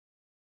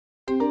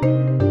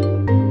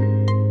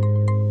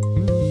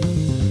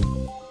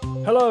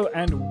Hello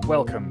and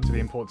welcome to The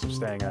Importance of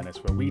Staying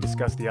Earnest, where we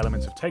discuss the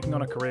elements of taking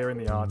on a career in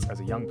the arts as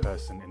a young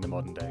person in the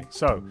modern day.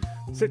 So,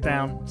 sit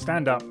down,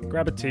 stand up,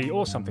 grab a tea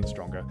or something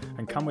stronger,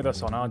 and come with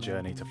us on our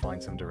journey to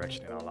find some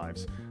direction in our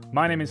lives.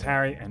 My name is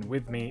Harry, and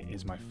with me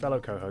is my fellow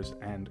co-host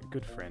and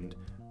good friend,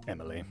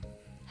 Emily.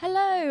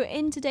 Hello!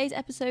 In today's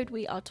episode,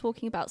 we are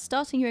talking about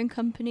starting your own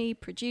company,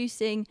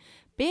 producing,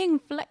 being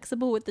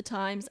flexible with the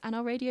times, and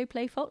our radio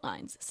play fault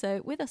lines. So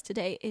with us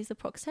today is the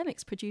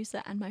Proxemics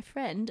producer and my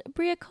friend,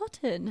 Bria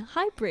Cotton.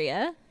 Hi,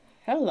 Bria.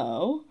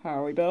 Hello. How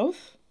are we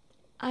both?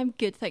 I'm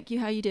good, thank you.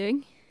 How are you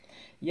doing?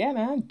 Yeah,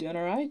 man. Doing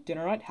all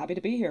right. Happy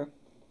to be here.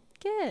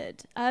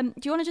 Good. Do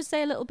you want to just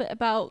say a little bit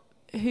about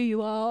who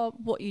you are,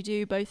 what you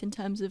do, both in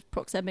terms of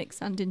Proxemics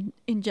and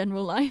in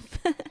general life?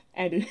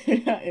 And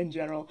in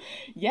general.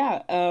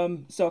 Yeah,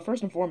 so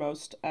first and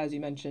foremost, as you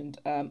mentioned,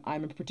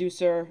 I'm a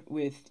producer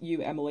with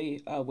you,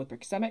 Emily, with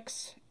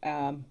Proxemics.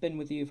 Been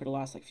with you for the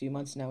last few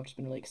months now, which has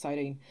been really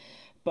exciting.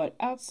 But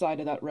outside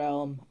of that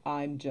realm,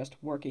 I'm just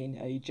working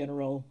a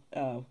general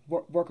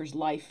worker's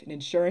life in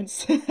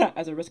insurance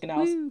as a risk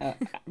analysis,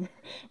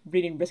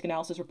 reading risk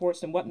analysis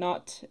reports and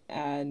whatnot,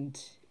 and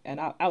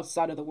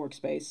outside of the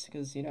workspace,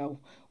 because,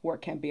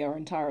 work can't be our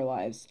entire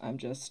lives. I'm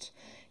just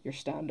your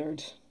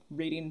standard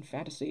reading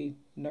fantasy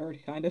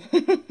nerd, kind of.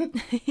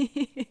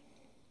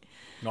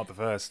 Not the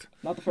first.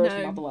 Not the first,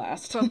 No, not the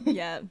last.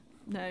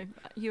 No.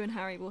 You and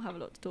Harry will have a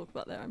lot to talk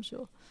about there, I'm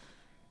sure.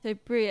 So,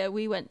 Bria,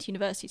 we went to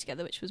university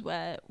together, which was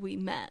where we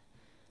met.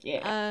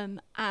 Yeah.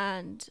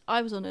 And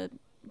I was on a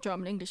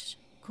drama and English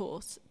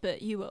course,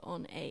 but you were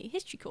on a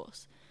history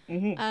course.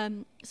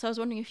 Mm-hmm. So I was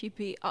wondering if you'd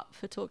be up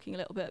for talking a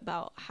little bit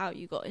about how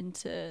you got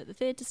into the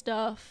theatre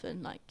stuff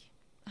and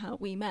how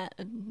we met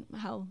and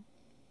how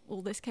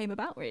all this came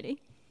about,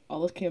 really.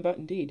 All this came about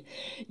indeed.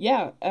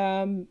 Yeah.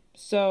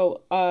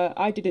 So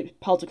I did a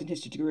politics and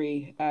history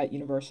degree at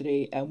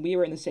university, and we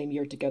were in the same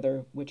year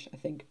together, which I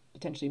think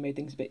potentially made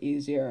things a bit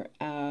easier.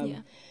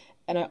 Yeah.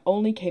 And I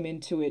only came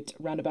into it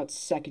around about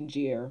second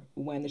year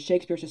when the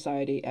Shakespeare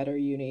Society at our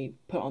uni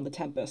put on The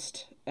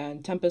Tempest.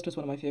 And Tempest was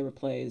one of my favourite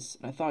plays,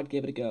 and I thought I'd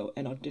give it a go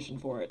and audition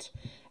for it.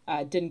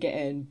 I didn't get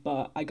in,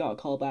 but I got a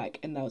call back,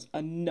 and that was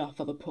enough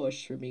of a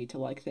push for me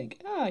to think,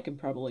 I can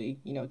probably,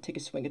 take a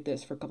swing at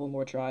this for a couple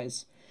more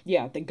tries.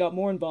 Yeah, then got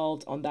more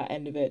involved on that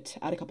end of it.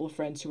 I had a couple of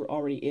friends who were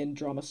already in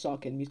drama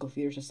soc and musical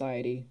theatre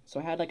society, so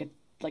I had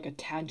a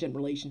tangent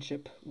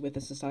relationship with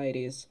the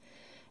societies.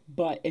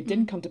 But it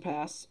didn't come to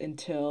pass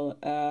until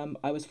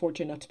I was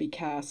fortunate enough to be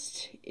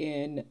cast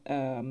in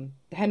the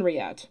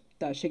Henriette,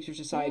 the Shakespeare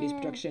Society's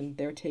production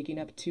they're taking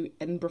up to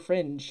Edinburgh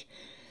Fringe.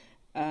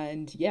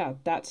 And yeah,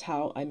 that's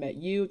how I met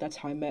you. That's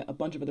how I met a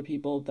bunch of other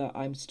people that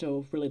I'm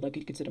still really lucky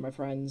to consider my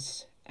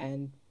friends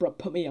and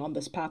put me on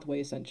this pathway,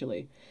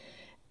 essentially.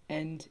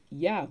 And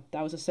yeah,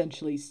 that was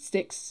essentially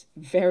 6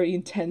 very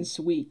intense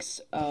weeks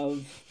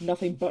of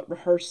nothing but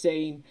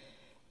rehearsing,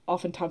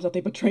 oftentimes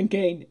nothing but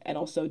drinking, and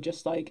also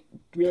just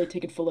really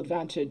taking full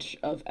advantage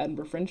of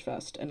Edinburgh Fringe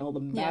Fest and all the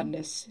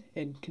madness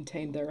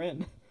contained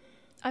therein.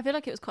 I feel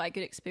like it was quite a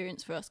good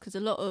experience for us because a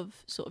lot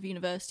of sort of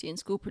university and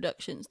school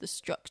productions, the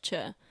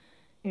structure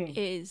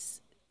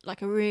is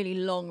a really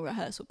long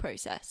rehearsal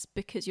process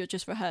because you're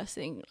just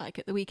rehearsing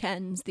at the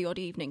weekends, the odd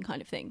evening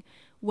kind of thing.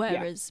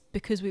 Whereas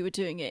because we were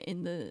doing it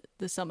in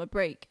the summer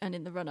break and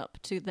in the run up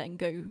to then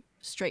go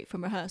straight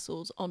from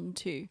rehearsals on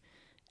to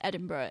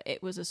Edinburgh,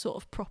 it was a sort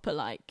of proper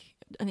I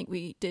think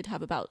we did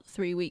have about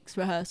 3 weeks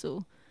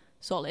rehearsal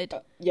solid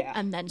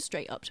and then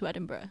straight up to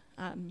Edinburgh.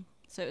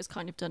 So it was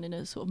kind of done in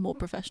a sort of more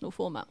professional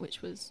format,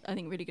 which was, I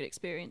think, really good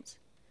experience.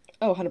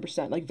 Oh,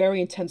 100%. Very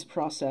intense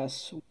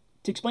process.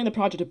 To explain the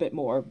project a bit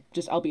more,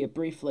 just albeit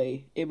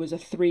briefly, it was a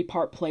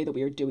 3-part play that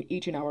we were doing,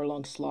 each an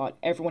hour-long slot.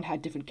 Everyone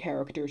had different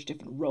characters,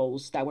 different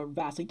roles that were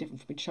vastly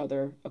different from each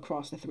other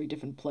across the 3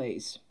 different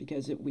plays,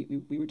 because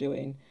we were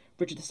doing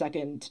Richard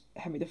II,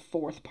 Henry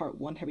IV, Part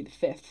 1, Henry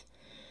V.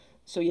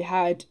 So you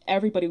had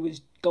everybody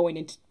was going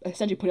into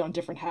essentially putting on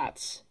different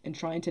hats and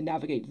trying to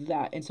navigate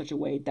that in such a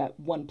way that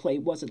one play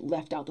wasn't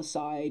left out the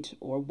side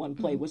or one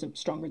play wasn't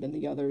stronger than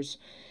the others.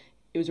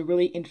 It was a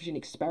really interesting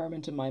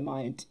experiment in my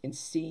mind in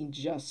seeing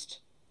just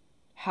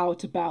how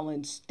to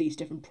balance these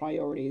different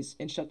priorities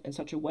in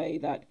such a way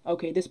that,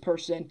 okay, this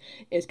person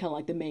is kind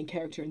of the main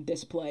character in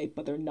this play,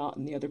 but they're not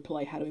in the other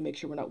play. How do we make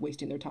sure we're not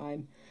wasting their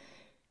time?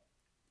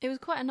 It was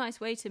quite a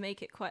nice way to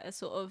make it quite a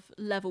sort of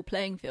level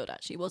playing field,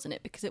 actually, wasn't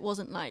it? Because it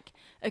wasn't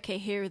okay,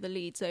 here are the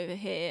leads over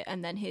here,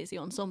 and then here's the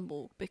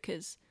ensemble,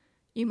 because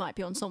you might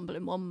be ensemble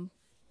in one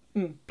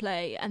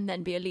play and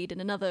then be a lead in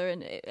another,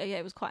 and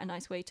it was quite a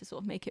nice way to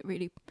sort of make it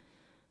really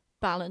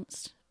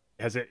balanced.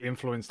 Has it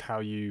influenced how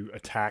you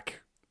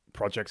attack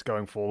projects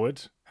going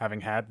forward,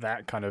 having had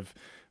that kind of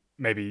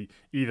maybe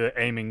either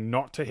aiming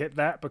not to hit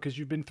that because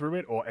you've been through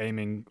it, or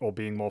aiming or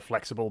being more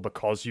flexible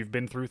because you've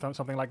been through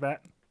something like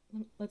that?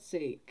 Let's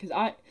see,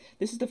 because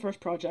this is the first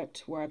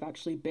project where I've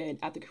actually been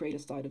at the creative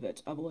side of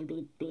it. I've only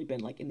really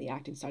been in the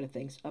acting side of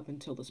things up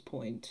until this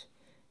point.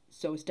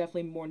 So it's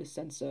definitely more in the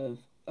sense of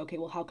okay,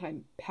 well, how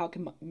can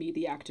me,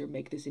 the actor,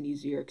 make this an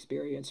easier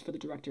experience for the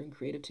director and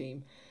creative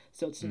team,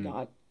 so it's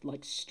not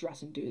like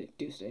stress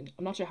inducing.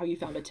 I'm not sure how you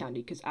found it,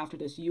 Tandy, because after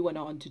this you went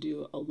on to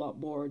do a lot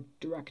more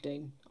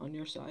directing on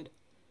your side.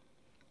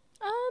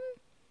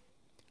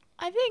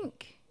 I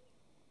think,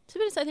 to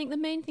be honest, I think the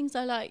main things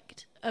I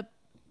liked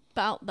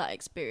about that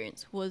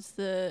experience was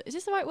is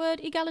this the right word,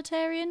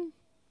 egalitarian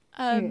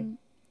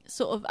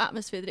sort of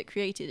atmosphere that it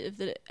created, of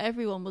that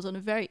everyone was on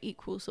a very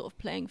equal sort of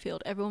playing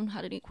field. Everyone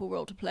had an equal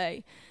role to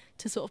play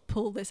to sort of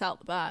pull this out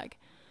the bag.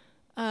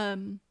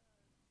 That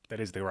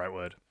is the right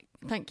word.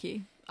 Thank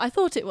you. I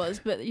thought it was,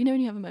 but you know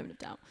when you have a moment of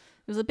doubt.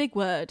 It was a big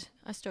word.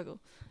 I struggle.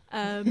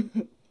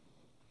 And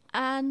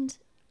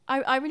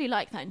I really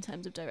like that in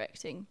terms of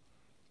directing.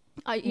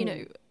 You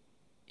know,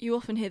 you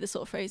often hear the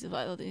sort of phrase of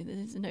like, oh,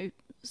 there's no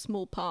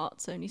small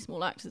parts, only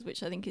small actors,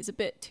 which I think is a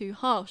bit too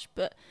harsh.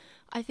 But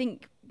I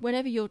think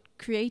whenever you're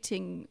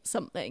creating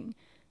something,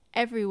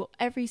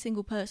 every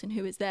single person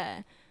who is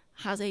there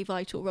has a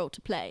vital role to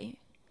play.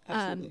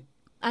 Absolutely.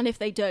 And if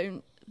they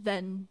don't,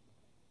 then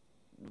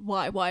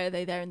why are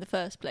they there in the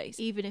first place?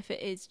 Even if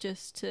it is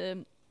just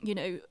to, you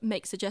know,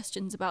 make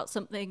suggestions about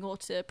something or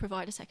to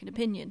provide a second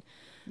opinion.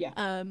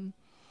 Yeah.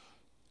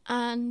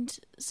 And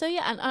so,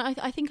 yeah, and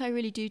I think I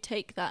really do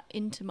take that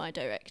into my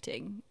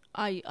directing.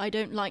 I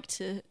don't like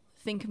to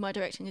think of my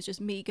directing as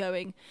just me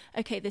going,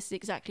 okay, this is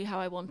exactly how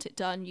I want it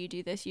done. You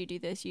do this, you do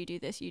this, you do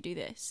this, you do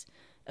this.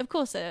 Of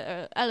course, there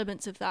are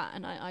elements of that,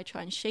 and I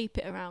try and shape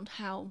it around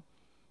how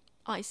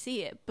I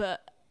see it.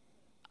 But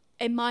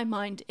in my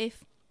mind,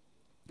 if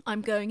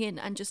I'm going in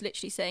and just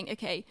literally saying,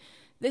 okay,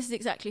 this is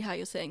exactly how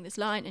you're saying this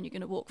line, and you're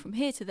going to walk from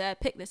here to there,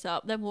 pick this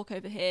up, then walk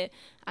over here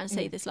and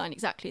say this line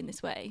exactly in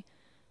this way.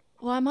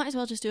 Well, I might as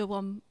well just do a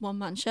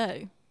one-man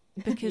show,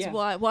 because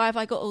why have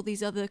I got all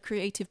these other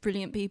creative,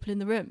 brilliant people in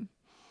the room?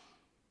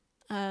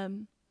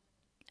 And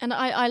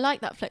I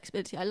like that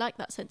flexibility. I like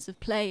that sense of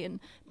play and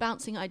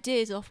bouncing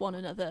ideas off one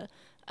another,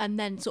 and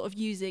then sort of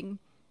using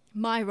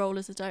my role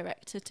as a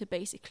director to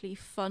basically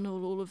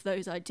funnel all of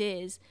those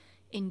ideas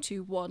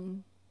into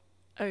one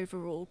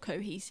overall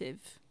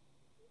cohesive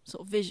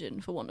sort of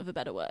vision, for want of a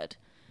better word.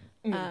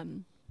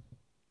 And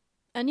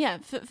yeah,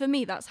 for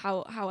me, that's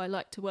how I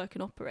like to work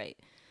and operate.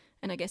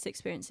 And I guess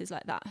experiences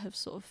like that have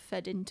sort of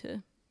fed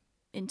into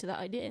that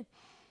idea.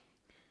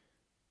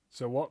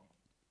 So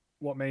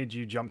what made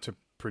you jump to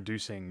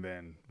producing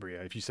then,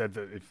 Bria? If you said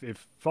that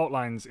if Fault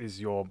Lines is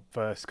your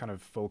first kind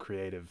of full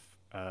creative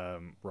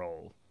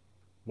role,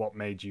 what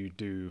made you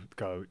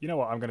go, you know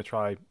what, I'm going to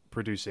try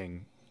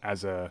producing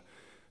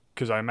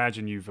because I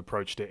imagine you've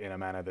approached it in a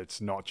manner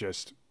that's not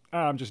just,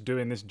 I'm just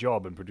doing this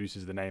job and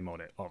produces the name on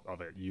it of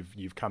it.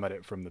 You've come at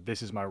it from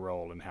this is my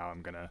role and how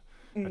I'm going to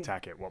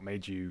attack it. What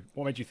made you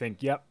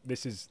think, yep,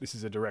 this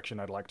is a direction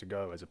I'd like to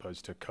go, as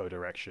opposed to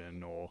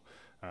co-direction or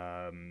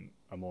a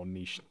more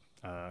niche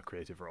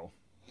creative role?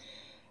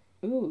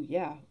 Ooh,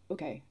 yeah.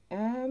 Okay.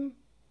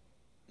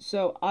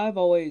 So I've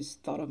always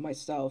thought of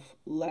myself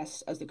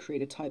less as the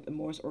creative type and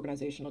more as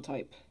organizational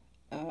type.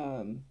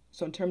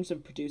 So in terms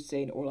of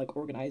producing or like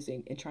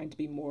organizing and trying to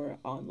be more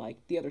on like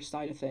the other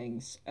side of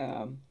things,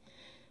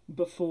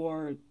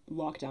 before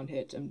lockdown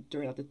hit and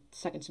during like the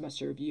second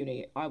semester of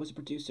uni, I was a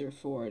producer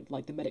for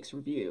like the Medics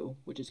Review,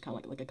 which is kind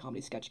of like a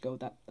comedy sketch show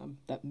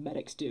that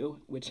medics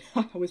do, which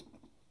I was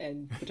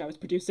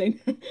producing,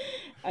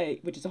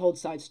 which is a whole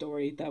side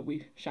story that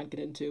we shan't get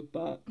into,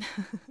 but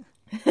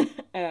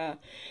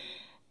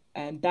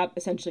and that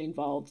essentially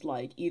involved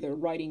like either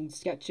writing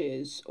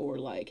sketches or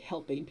like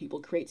helping people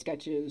create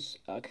sketches,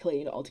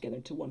 collating it all together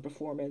into one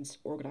performance,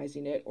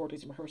 organizing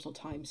rehearsal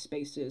time,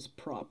 spaces,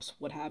 props,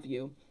 what have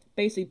you.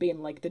 Basically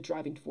being like the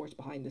driving force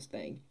behind this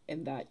thing,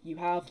 in that you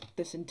have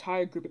this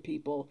entire group of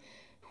people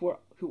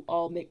who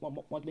all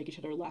want to make each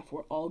other laugh.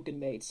 We're all good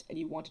mates, and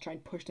you want to try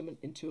and push them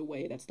into a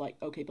way that's like,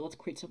 okay, but let's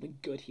create something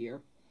good here.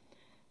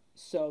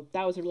 So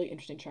that was a really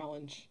interesting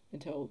challenge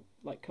until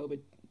like COVID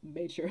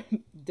made sure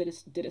did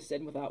us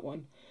in with that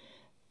one.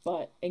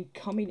 But in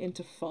coming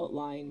into Fault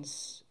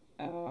Lines,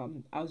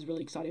 I was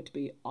really excited to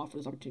be offered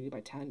this opportunity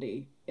by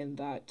Tandy, in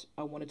that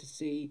I wanted to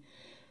see,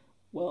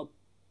 well,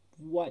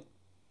 what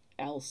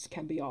else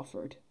can be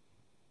offered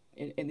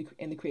in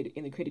the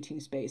creative team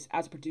space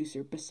as a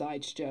producer,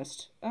 besides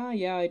just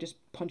I just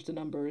punch the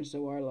numbers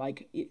or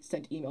like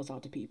sent emails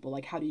out to people.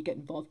 Like, how do you get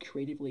involved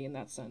creatively in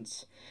that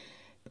sense?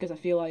 Because I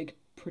feel like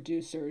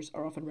producers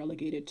are often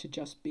relegated to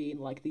just being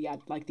like the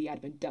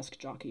admin desk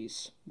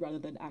jockeys rather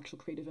than actual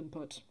creative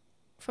input.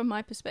 From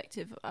my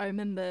perspective, I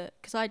remember,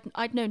 because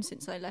I'd known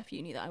since I left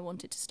uni that I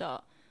wanted to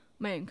start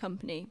my own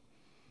company.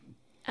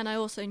 And I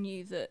also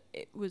knew that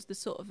it was the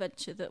sort of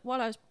venture that,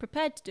 while I was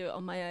prepared to do it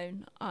on my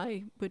own,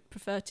 I would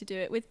prefer to do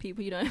it with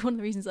people. You know, one of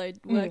the reasons I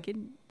work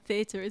in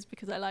theatre is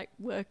because I like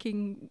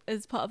working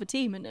as part of a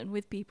team and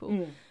with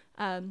people.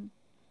 And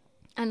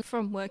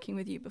from working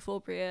with you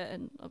before, Bria,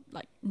 and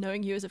like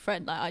knowing you as a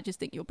friend, like, I just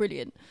think you're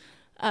brilliant.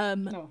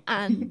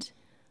 And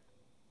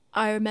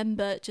I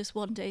remember just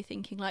one day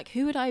thinking, like,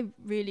 who would I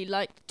really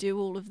like to do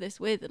all of this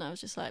with? And I was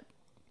just like,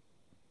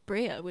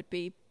 Bria would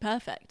be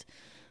perfect.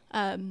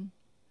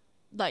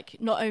 like,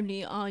 not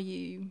only are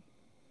you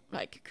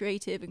like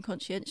creative and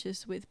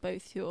conscientious with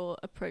both your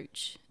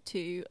approach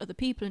to other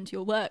people and to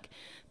your work,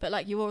 but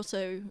like you're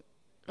also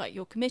like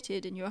you're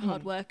committed and you're a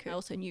hard worker. I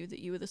also knew that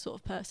you were the sort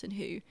of person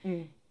who,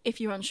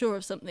 if you're unsure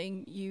of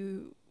something,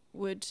 you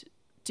would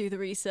do the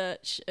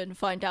research and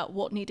find out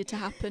what needed to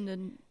happen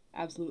and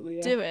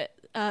absolutely do it.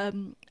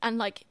 And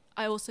like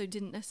I also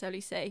didn't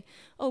necessarily say,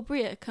 oh,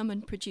 Bria, come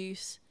and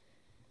produce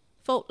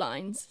Fault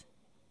Lines.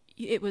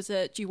 It was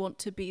do you want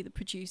to be the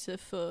producer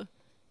for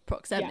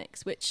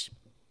Proxemics, which,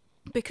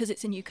 because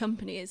it's a new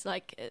company, is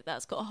like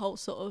that's got a whole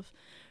sort of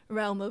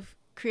realm of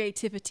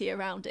creativity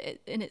around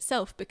it in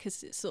itself,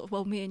 because it's sort of,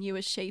 well, me and you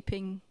are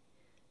shaping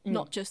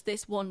not just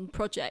this one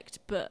project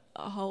but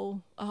a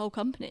whole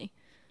company.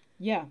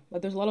 Yeah,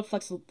 like there's a lot of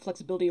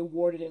flexibility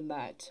awarded in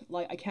that.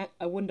 Like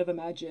I wouldn't have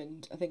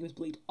imagined, I think it was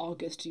late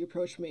August, you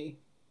approached me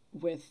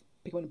with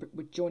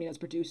joining as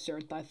producer.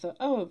 I thought,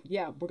 oh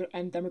yeah, we're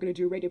gonna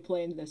do a radio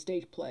play and then a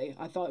stage play.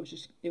 I thought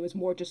it was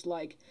more just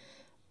like,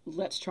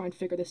 let's try and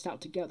figure this out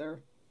together,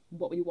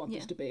 what we want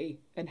this to be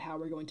and how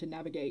we're going to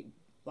navigate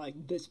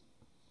like this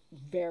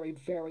very,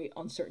 very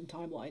uncertain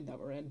timeline that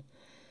we're in.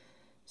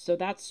 So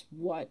that's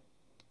what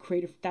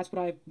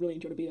I really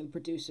enjoyed being a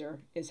producer,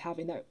 is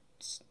having that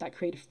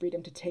creative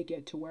freedom to take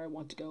it to where I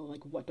want to go.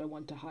 Like, what do I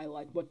want to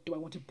highlight? What do I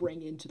want to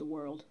bring into the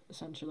world,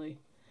 essentially?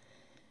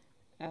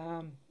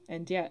 And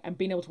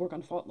being able to work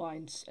on Fault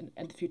Lines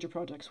and the future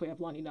projects we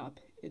have lining up,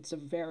 it's a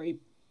very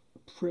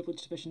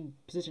privileged position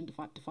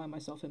to find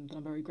myself in, that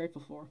I'm very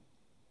grateful for.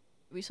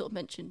 We sort of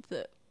mentioned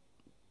that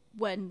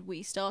when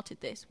we started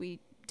this, we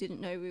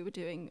didn't know we were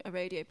doing a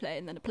radio play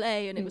and then a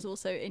play, and it was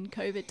also in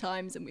COVID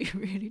times, and we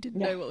really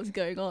didn't know what was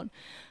going on.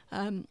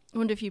 I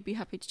wonder if you'd be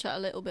happy to chat a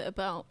little bit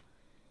about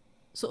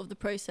sort of the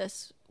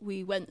process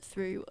we went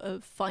through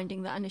of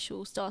finding that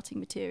initial starting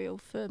material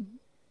for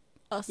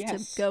us to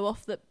go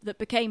off that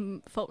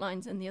became Fault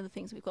Lines and the other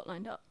things we've got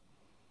lined up.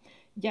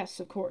 Yes,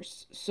 of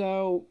course.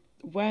 So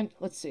it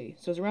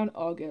was around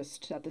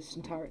August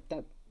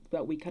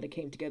that we kind of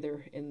came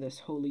together in this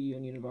holy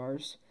union of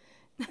ours.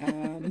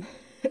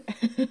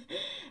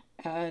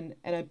 And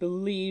I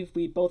believe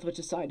we both of us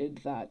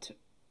decided that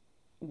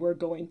we're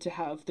going to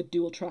have the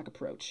dual track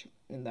approach,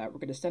 in that we're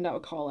going to send out a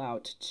call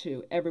out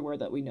to everywhere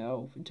that we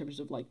know in terms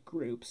of like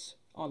groups,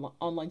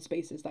 online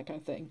spaces, that kind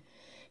of thing,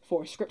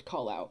 for script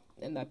call out,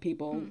 and that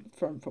people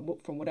from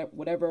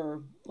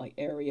whatever like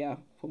area,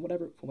 from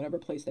whatever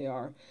place they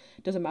are,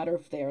 it doesn't matter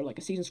if they're like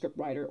a seasoned script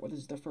writer or this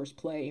is their first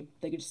play,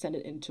 they can just send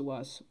it in to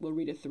us. We'll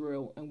read it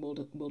through and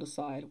we'll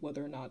decide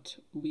whether or not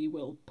we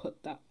will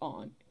put that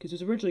on, because it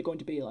was originally going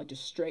to be like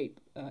just straight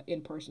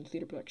in-person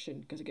theater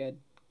production, because again,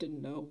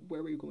 didn't know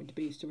where we were going to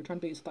be, so we're trying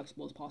to be as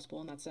flexible as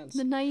possible in that sense.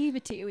 The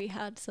naivety we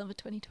had summer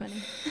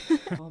 2020.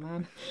 Oh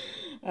man,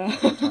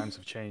 times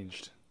have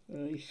changed.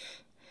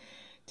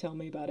 Tell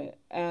me about it.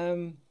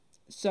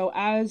 So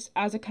as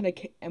it kind of,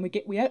 and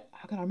we had,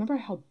 I remember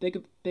how big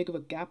of a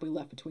gap we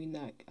left between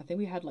that. I think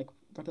we had like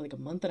roughly like a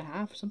month and a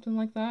half, something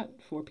like that,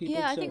 for people.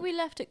 Yeah, I think we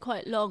left it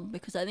quite long,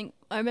 because I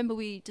remember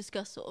we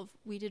discussed sort of,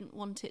 we didn't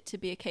want it to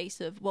be a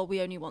case of, well, we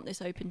only want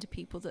this open to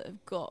people that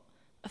have got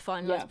a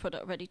finalised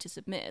product ready to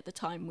submit at the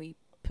time we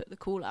put the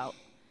call out.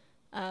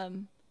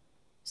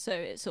 So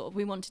it's sort of,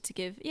 we wanted to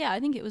give, I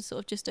think it was sort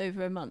of just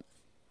over a month,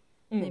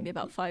 maybe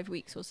about 5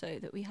 weeks or so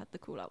that we had the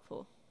call out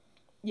for.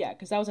 Yeah,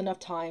 because that was enough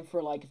time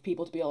for like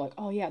people to be like,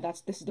 oh yeah,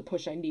 this is the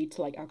push I need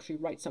to like actually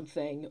write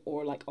something,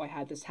 or like, oh, I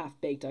had this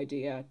half-baked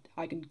idea,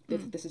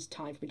 this is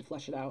time for me to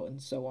flesh it out,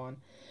 and so on.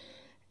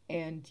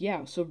 And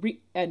so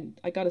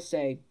and I gotta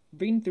say,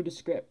 reading through the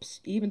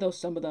scripts, even though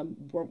some of them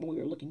weren't what we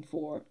were looking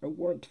for or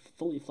weren't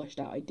fully fleshed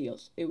out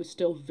ideas, it was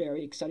still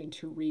very exciting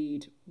to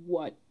read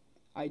what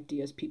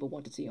ideas people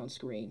want to see on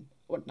screen,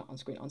 or not on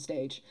screen, on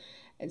stage,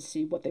 and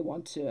see what they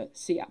want to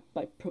see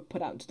like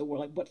put out into the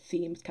world, like what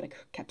themes kind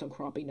of kept on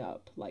cropping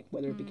up, like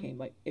whether it became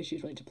like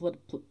issues related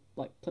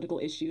to political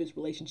issues,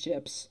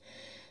 relationships.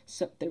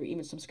 So there were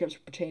even some scripts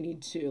pertaining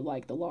to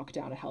like the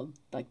lockdown and how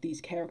like these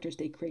characters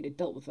they created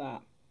dealt with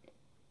that.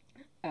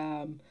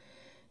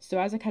 So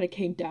as it kind of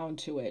came down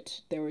to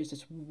it, there was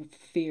this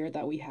fear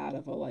that we had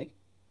of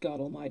God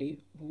almighty,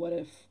 what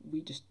if we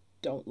just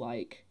don't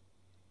like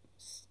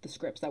the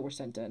scripts that were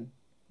sent in?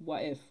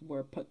 What if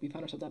we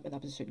found ourselves up in that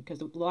position? Because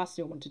the last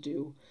thing we wanted to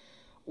do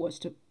was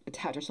to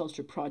attach ourselves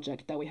to a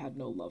project that we had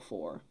no love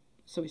for.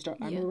 So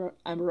I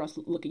remember us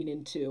looking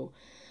into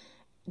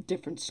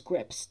different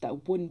scripts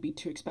that wouldn't be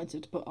too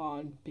expensive to put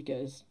on,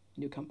 because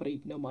new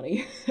company, no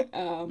money.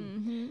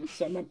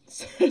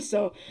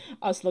 So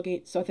I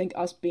think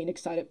us being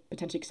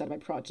potentially excited by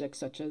projects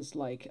such as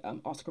like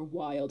Oscar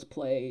Wilde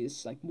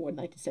plays, like more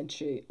 19th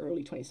century,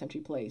 early 20th century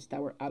plays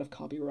that were out of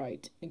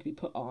copyright and could be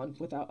put on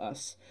without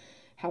us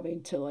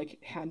having to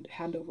like hand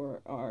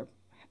over our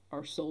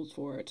souls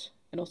for it,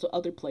 and also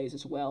other plays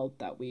as well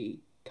that we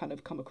kind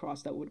of come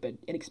across that would have been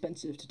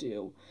inexpensive to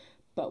do,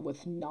 but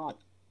with not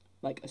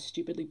like a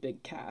stupidly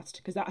big cast.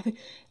 Because I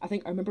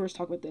think I remember us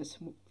talking about this,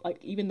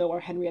 like even though our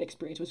Henriette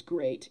experience was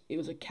great, it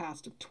was a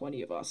cast of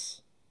 20 of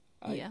us,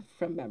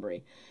 from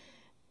memory,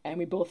 And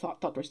we both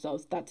thought to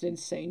ourselves, that's an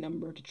insane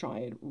number to try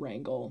and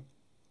wrangle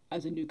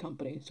as a new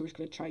company. So we're just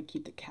going to try and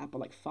keep the cap at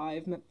like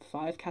five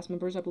cast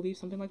members, I believe,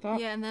 something like that.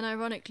 Yeah, and then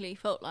ironically,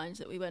 Fault Lines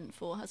that we went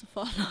for has a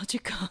far larger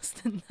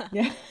cast than that.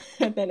 Yeah,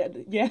 and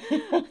then, yeah.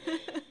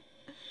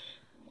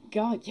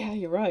 God, yeah,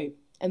 you're right.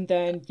 And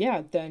then,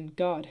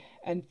 God.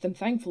 And then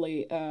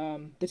thankfully,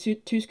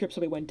 the two scripts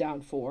that we went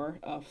down for,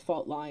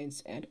 Fault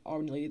Lines and Are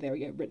We Nearly There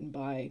Yet, written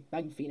by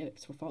Megan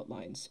Phoenix for Fault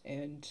Lines,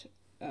 and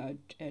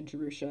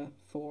Jerusha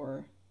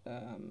for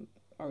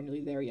Are We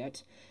Nearly There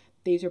Yet.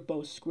 These are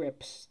both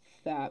scripts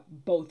that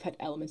both had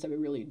elements that we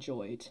really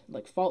enjoyed.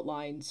 Like Fault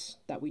Lines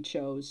that we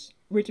chose.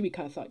 Originally, we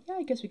kind of thought, yeah,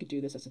 I guess we could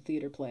do this as a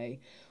theater play,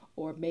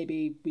 or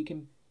maybe we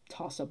can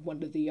toss up one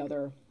to the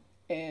other.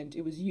 And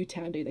it was you,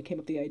 Tandy, that came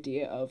up with the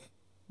idea of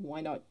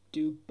why not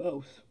do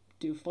both?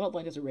 Do Fault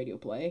Line as a radio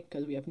play,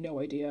 because we have no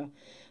idea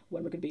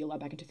when we're going to be allowed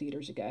back into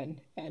theaters again,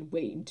 and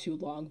waiting too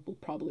long will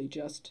probably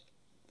just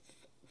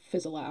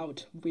fizzle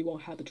out. We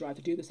won't have the drive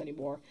to do this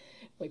anymore.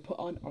 Like, put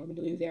on Are We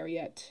Nearly There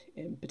Yet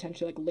in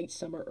potentially like late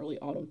summer, early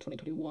autumn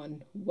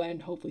 2021, when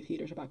hopefully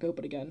theaters are back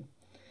open again.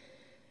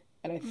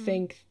 And I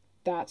think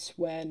that's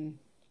when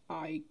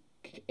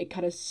it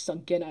kind of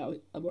sunk in.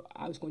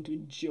 I was going to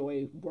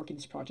enjoy working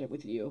this project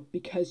with you,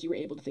 because you were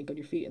able to think on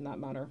your feet in that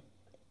manner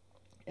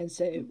and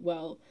say,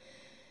 well,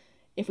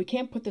 if we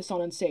can't put this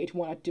on stage,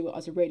 why not do it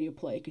as a radio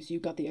play? Because you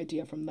got the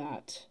idea from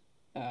that,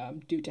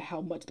 due to how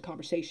much the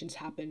conversations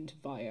happened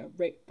via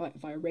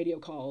radio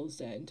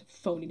calls and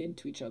phoning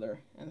into each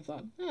other. And I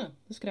thought,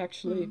 this could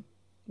actually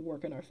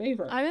work in our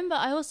favor. I remember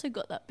I also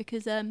got that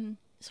because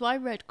so I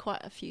read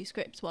quite a few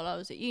scripts while I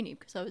was at uni,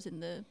 because I was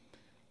in the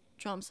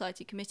Drama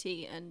Society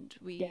committee, and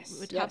we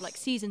would have like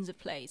seasons of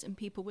plays, and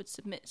people would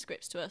submit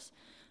scripts to us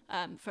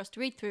for us to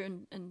read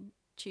through and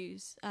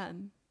choose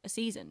a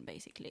season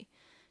basically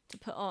to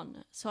put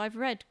on. So I've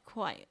read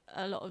quite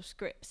a lot of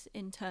scripts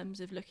in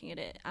terms of looking at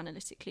it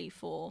analytically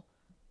for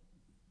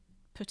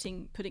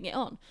putting it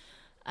on.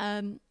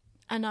 And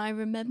I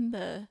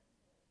remember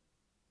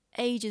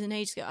ages and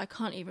ages ago, I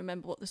can't even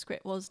remember what the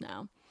script was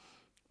now,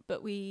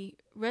 but we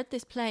read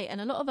this play, and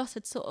a lot of us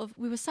had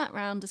we were sat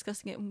around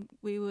discussing it, and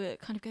we were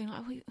kind of going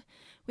like,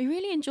 we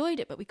really enjoyed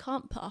it, but we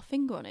can't put our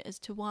finger on it as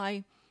to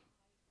why.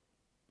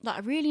 Like, I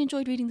really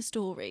enjoyed reading the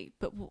story,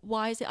 but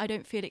why is it I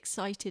don't feel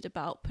excited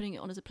about putting it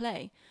on as a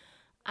play?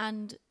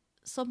 And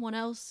someone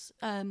else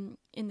in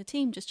the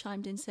team just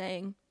chimed in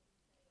saying,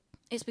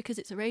 it's because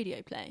it's a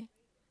radio play.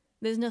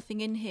 There's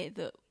nothing in here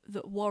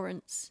that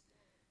warrants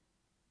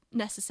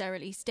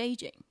necessarily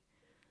staging.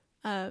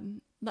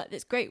 Like,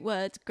 there's great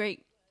words,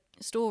 great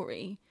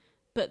story,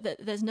 but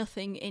there's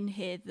nothing in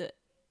here that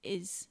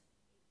is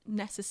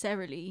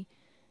necessarily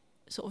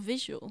sort of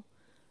visual.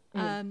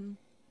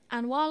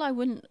 And while I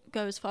wouldn't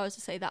go as far as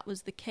to say that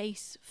was the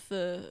case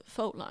for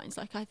Fault Lines,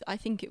 like I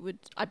think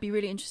I'd be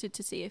really interested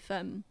to see if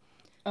Magnum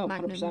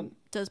 100%.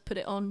 does put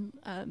it on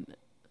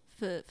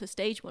for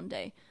stage one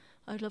day.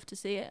 I'd love to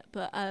see it.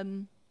 But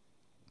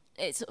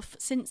it's sort of,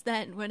 since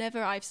then,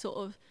 whenever I've sort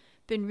of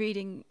been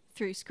reading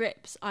through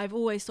scripts, I've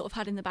always sort of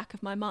had in the back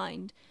of my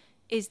mind,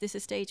 is this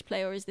a stage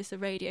play, or is this a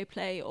radio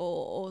play,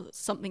 or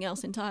something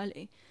else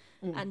entirely?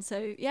 And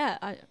so,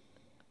 yeah,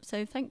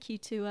 so thank you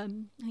to, I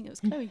think it was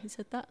Chloe who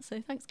said that,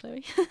 so thanks,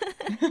 Chloe.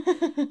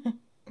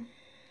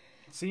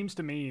 It seems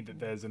to me that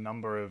there's a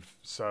number of,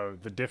 so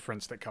the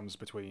difference that comes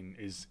between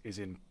is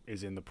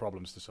in the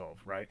problems to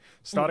solve, right?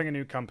 Starting a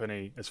new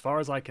company, as far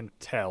as I can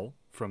tell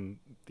from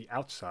the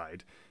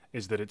outside,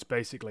 is that it's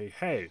basically,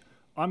 hey,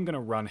 I'm going to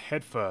run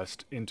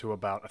headfirst into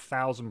about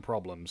 1,000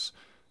 problems,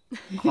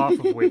 half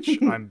of which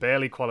I'm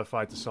barely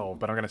qualified to solve,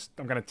 but I'm going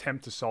to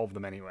attempt to solve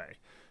them anyway.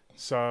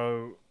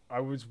 So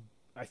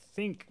I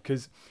think,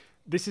 because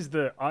this is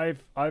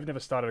I've never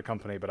started a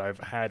company, but I've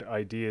had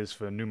ideas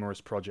for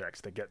numerous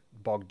projects that get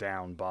bogged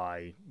down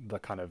by the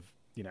kind of,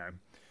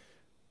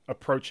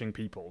 approaching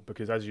people.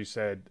 Because as you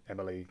said,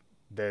 Emily,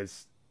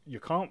 it's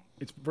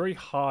very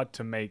hard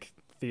to make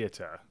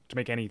theatre, to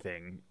make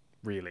anything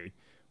really,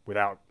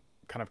 without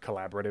kind of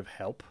collaborative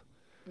help.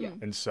 Yeah.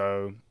 And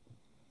so,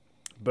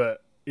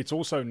 but it's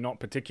also not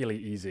particularly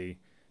easy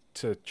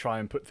to try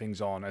and put things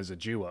on as a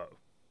duo,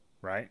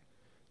 right?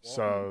 Wow.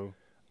 So,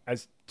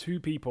 as two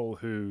people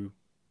who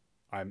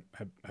have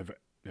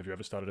you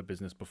ever started a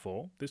business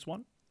before this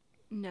one?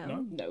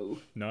 No.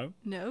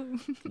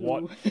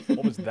 What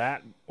was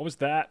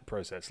that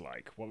process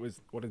like?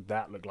 What did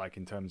that look like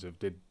in terms of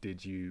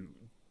did you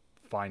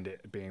find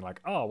it being like,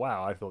 oh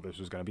wow, I thought this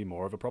was going to be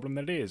more of a problem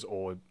than it is,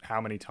 or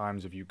how many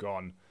times have you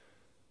gone,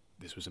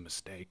 this was a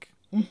mistake?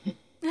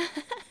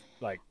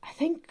 Like, I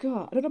think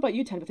I don't know about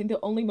you, Tan, but I think the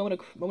only moment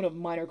of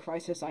minor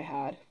crisis I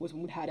had was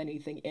when we had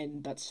anything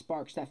in that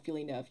sparks that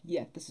feeling of,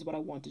 yeah, this is what I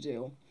want to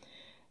do.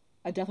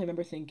 I definitely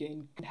remember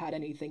thinking, had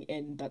anything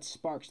in that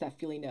sparks that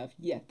feeling of,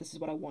 yeah, this is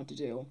what I want to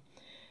do.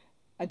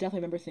 I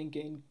definitely remember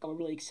thinking, we're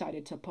really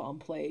excited to put on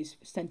plays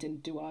sent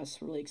in to us,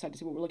 we're really excited to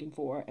see what we're looking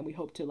for, and we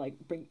hope to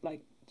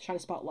shine a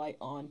spotlight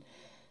on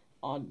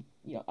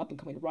up and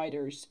coming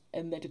writers,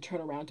 and then to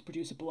turn around to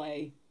produce a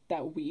play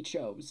that we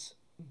chose.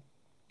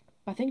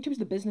 I think in terms of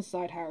the business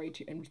side, Harry,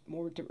 in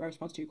more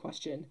response to your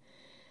question,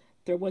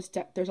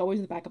 there's always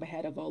in the back of my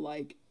head of,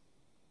 like,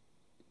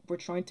 we're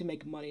trying to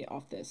make money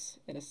off this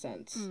in a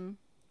sense,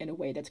 in a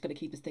way that's going to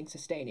keep this thing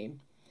sustaining.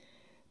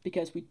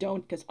 Because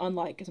because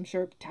I'm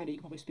sure, Tandy, you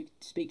can probably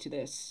speak to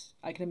this.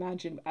 I can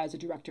imagine as a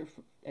director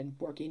and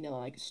working in,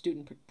 like,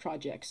 student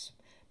projects,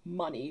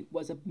 money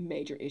was a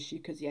major issue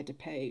because you had to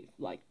pay,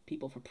 like,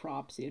 people for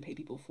props, you had to pay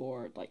people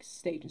for, like,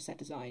 stage and set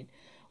design.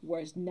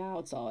 Whereas now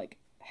it's all like,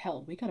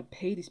 hell, we gotta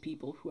pay these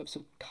people who have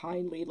so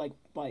kindly, like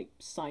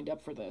signed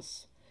up for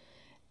this.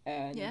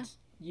 And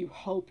you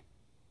hope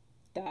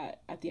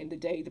that at the end of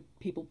the day, the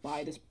people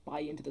buy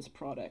into this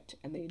product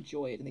and they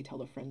enjoy it and they tell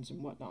their friends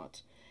and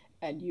whatnot,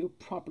 and you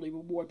properly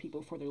reward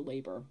people for their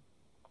labor.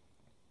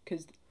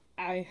 Because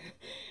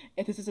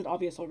if this isn't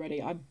obvious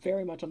already, I'm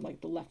very much on,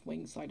 like, the left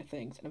wing side of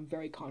things, and I'm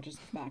very conscious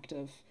of the fact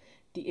of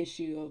the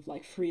issue of,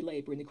 like, free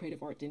labor in the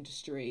creative art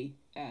industry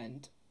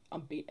and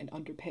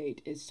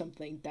underpaid is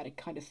something that it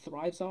kind of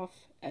thrives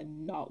off,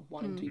 and not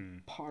wanting to be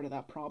part of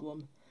that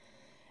problem.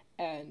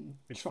 And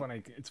it's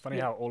funny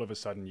how all of a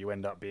sudden you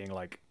end up being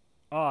like,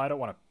 oh, I don't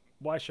want to,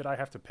 why should I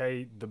have to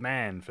pay the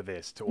man for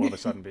this, to all of a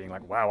sudden being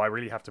like, wow, I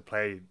really have to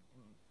pay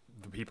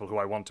the people who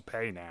I want to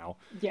pay now.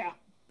 Yeah.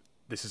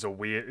 This is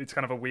it's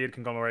kind of a weird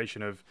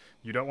conglomeration of,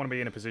 you don't want to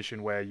be in a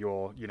position where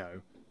you're,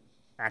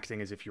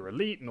 acting as if you're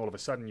elite and all of a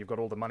sudden you've got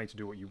all the money to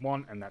do what you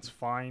want, and that's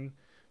fine.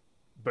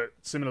 But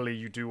similarly,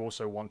 you do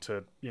also want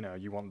to,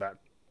 you want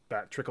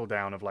that trickle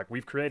down of, like,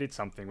 we've created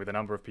something with a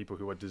number of people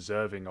who are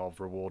deserving of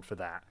reward for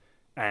that,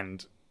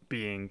 and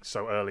being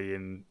so early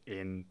in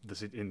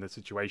the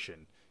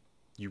situation,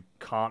 you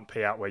can't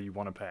pay out where you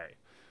want to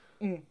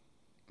pay.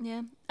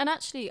 Yeah, and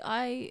actually,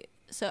 I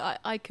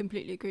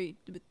completely agree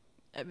with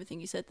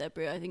everything you said there,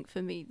 Bria. I think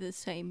for me, the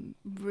same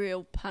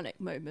real panic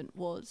moment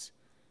was,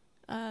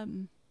 I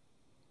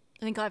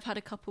think I've had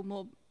a couple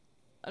more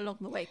along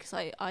the way, because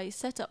I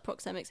set up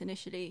Proxemics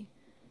initially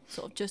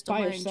sort of just on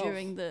my own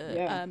during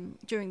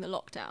the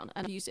lockdown,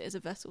 and I used it as a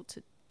vessel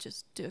to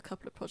just do a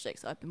couple of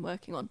projects that I've been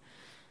working on,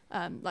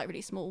 like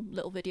really small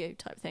little video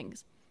type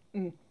things.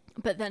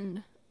 But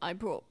then I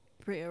brought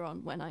Bria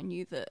on when I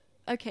knew that,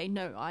 okay,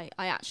 no, I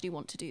actually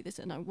want to do this,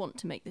 and I want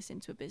to make this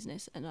into a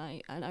business, and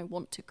I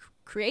want to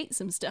create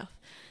some stuff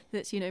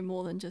that's,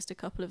 more than just a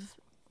couple of,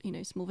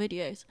 small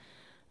videos.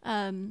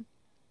 And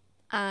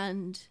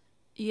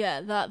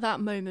yeah, that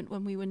moment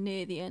when we were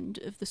near the end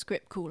of the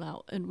script call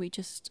out and we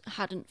just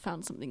hadn't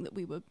found something that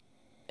we were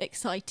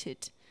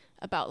excited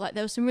about. Like,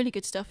 there was some really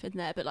good stuff in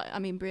there, but, like, I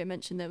mean, Bria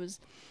mentioned there was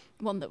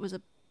one that was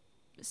a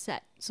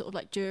set sort of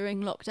like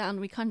during lockdown.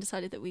 We kind of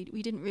decided that we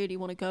didn't really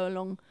want to go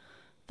along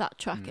that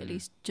track, at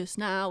least just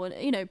now,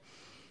 and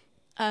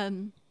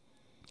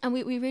and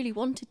we really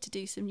wanted to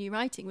do some new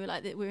writing. We're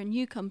like, that we're a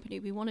new company,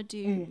 we want to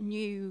do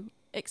new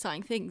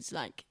exciting things.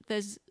 Like,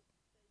 there's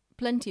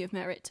plenty of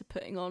merit to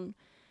putting on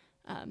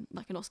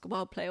like an Oscar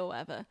Wilde play or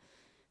whatever,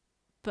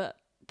 but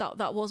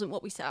that wasn't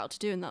what we set out to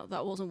do, and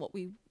that wasn't what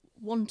we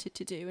wanted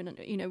to do.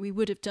 And we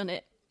would have done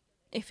it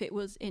if it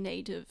was in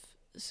aid of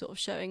sort of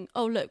showing,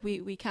 oh look,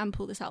 we can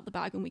pull this out the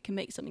bag and we can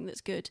make something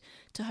that's good,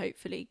 to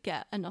hopefully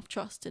get enough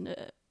trust and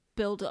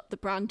build up the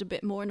brand a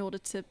bit more in order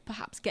to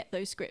perhaps get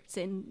those scripts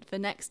in for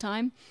next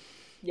time.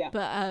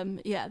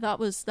 But that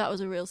was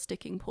a real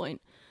sticking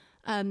point.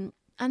 And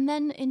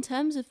then in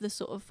terms of the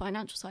sort of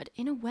financial side,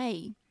 in a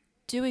way,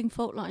 doing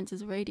Fault Lines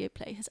as a radio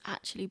play has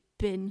actually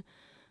been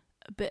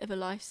a bit of a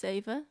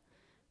lifesaver,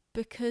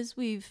 because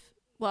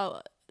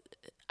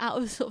out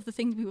of sort of the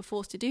things we were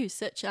forced to do,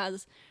 such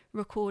as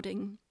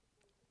recording,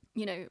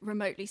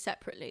 remotely,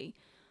 separately,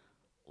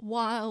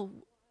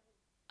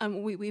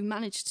 we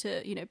managed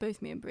to,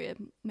 both me and Bria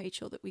made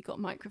sure that we got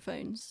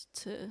microphones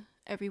to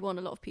everyone.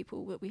 A lot of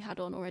people that we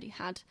had on already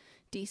had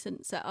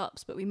decent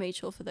setups, but we made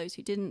sure for those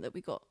who didn't that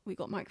we got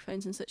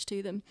microphones and such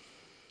to them.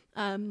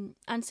 And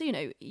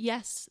so,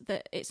 yes,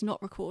 that it's not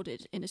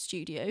recorded in a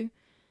studio,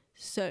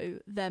 so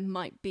there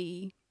might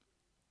be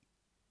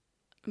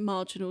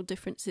marginal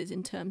differences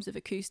in terms of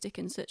acoustic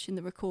and such in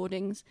the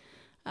recordings,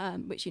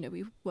 which,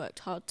 we've worked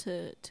hard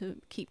to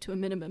keep to a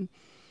minimum.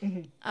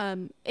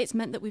 It's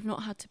meant that we've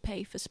not had to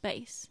pay for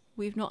space.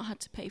 We've not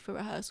had to pay for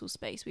rehearsal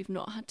space. We've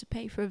not had to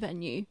pay for a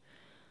venue.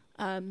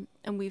 And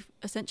we've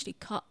essentially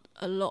cut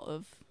a lot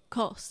of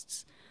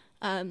costs,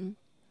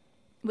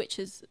 which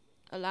has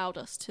allowed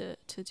us to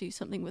do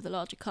something with a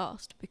larger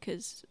cast,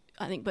 because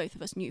I think both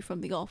of us knew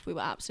from the off we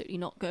were absolutely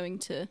not going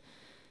to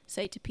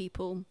say to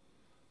people,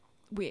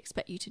 we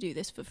expect you to do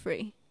this for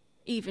free,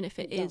 even if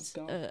it is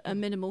a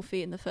minimal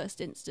fee in the first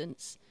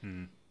instance.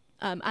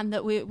 And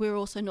that we're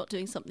also not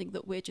doing something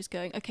that we're just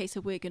going, okay, so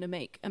we're going to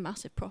make a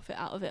massive profit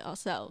out of it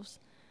ourselves.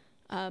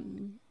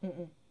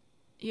 The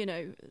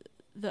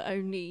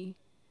only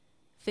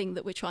thing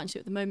that we're trying to do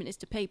at the moment is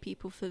to pay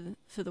people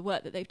for the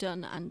work that they've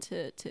done, and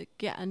to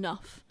get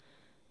enough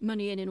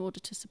money in order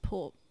to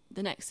support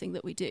the next thing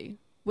that we do,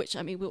 which,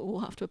 I mean, we'll all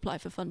have to apply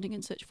for funding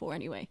and such for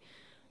anyway.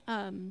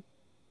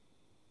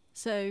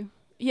 So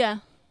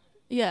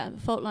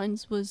Fault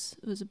Lines was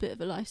a bit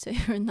of a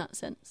lifesaver in that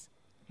sense.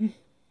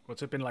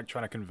 What's it been like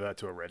trying to convert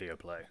to a radio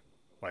play?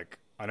 Like,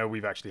 I know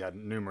we've actually had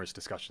numerous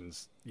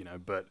discussions,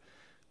 but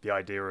the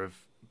idea of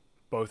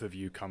both of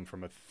you come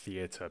from a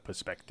theatre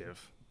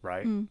perspective,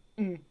 right?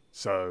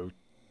 So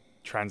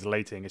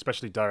translating,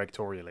 especially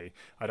directorially,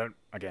 I don't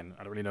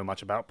really know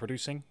much about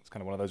producing. It's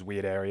kind of one of those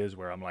weird areas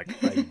where I'm like,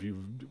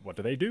 what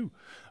do they do?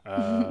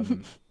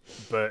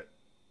 But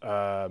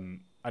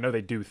I know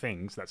they do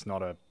things. That's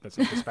not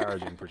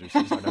disparaging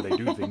producers. I know they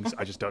do things.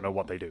 I just don't know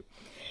what they do.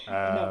 No,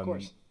 of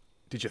course.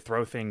 Did you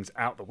throw things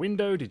out the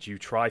window? Did you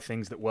try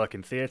things that work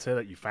in theatre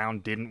that you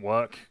found didn't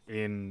work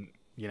in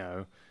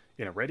a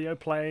radio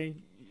play?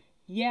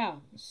 Yeah.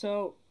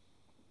 So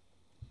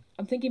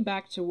I'm thinking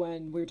back to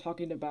when we were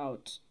talking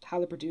about how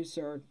the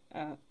producer,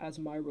 as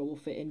my role, will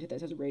fit into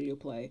this as a radio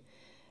play.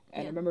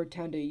 And I remember,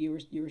 Tanda, you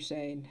were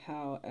saying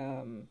how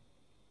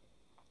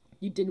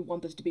you didn't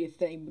want this to be a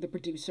thing where the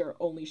producer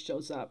only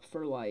shows up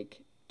for like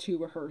 2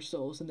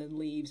 rehearsals and then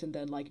leaves, and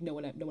then like no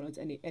one has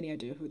any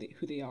idea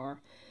who they are.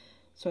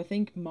 So I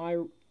think my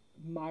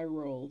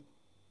role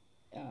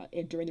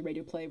during the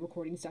radio play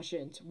recording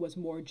sessions was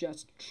more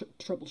just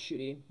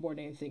troubleshooting more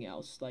than anything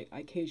else. Like, I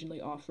occasionally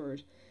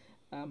offered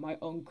my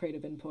own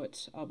creative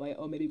input of like,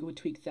 maybe go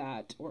tweak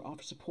that, or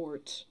offer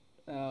support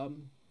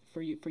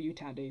for you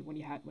Tandy, when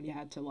you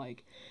had to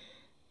like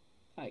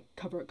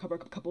cover a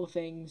couple of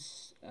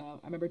things. I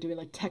remember doing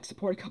like tech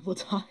support a couple of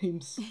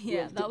times.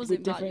 Yeah, that was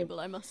invaluable,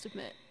 I must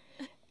admit.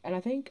 And I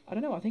think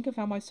I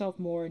found myself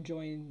more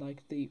enjoying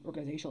like the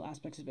organizational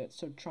aspects of it.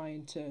 So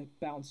trying to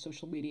balance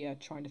social media,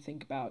 trying to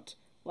think about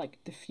like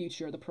the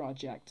future of the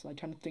project, like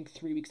trying to think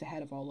 3 weeks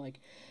ahead of all,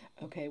 like,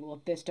 okay, well,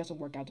 if this doesn't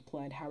work out to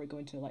plan, how are we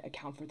going to like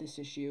account for this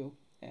issue,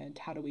 and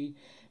how do we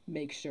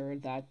make sure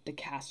that the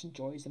cast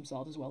enjoys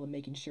themselves as well, and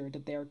making sure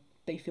that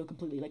they feel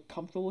completely like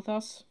comfortable with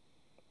us.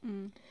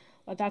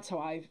 Like, that's how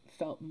I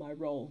felt my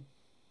role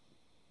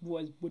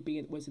was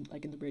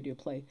in the radio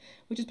play,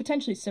 which is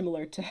potentially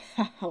similar to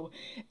how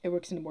it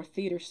works in a more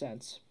theater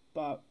sense,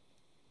 but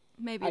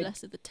maybe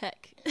less of the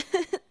tech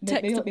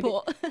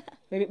support.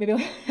 Maybe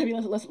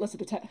less of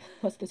the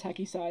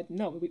techie side.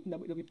 No,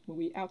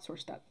 we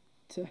outsourced that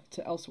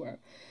to elsewhere.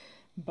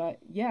 But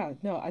yeah,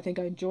 no, I think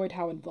I enjoyed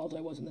how involved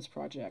I was in this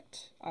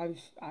project.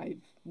 I've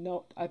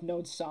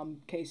known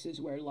some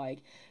cases where like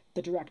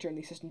the director and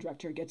the assistant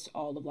director gets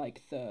all of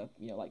like the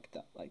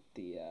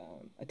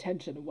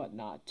attention and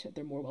whatnot.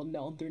 They're more well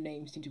known. Their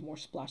names seem to be more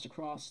splashed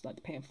across like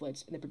the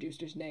pamphlets, and the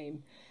producer's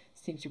name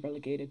seems to be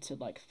relegated to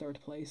like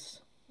 3rd place.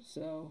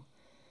 So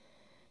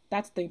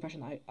that's the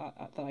impression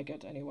that I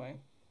get anyway.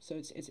 So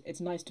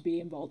it's nice to be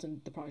involved in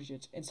the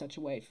project in such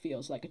a way it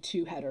feels like a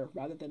 2-header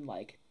rather than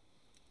like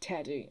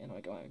Teddy, and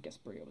I guess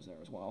Bria was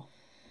there as well.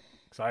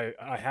 So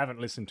I haven't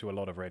listened to a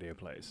lot of radio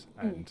plays,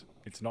 and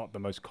it's not the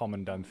most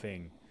common done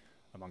thing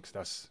amongst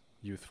us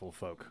youthful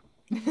folk.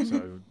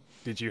 So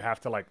did you have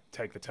to like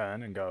take the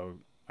turn and go,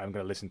 I'm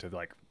going to listen to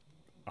like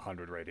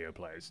 100 radio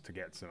plays to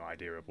get some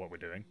idea of what we're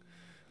doing?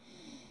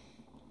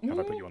 Have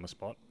I put you on the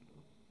spot?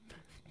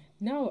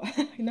 No,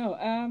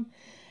 no.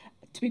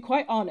 To be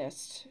quite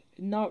honest,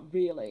 not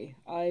really.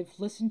 I've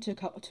listened to a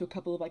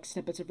couple of like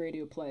snippets of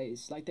radio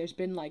plays. Like, there's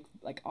been like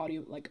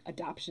audio like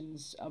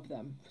adaptions of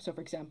them. So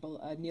for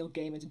example, Neil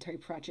Gaiman's and Terry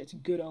Pratchett's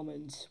Good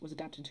Omens was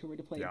adapted to a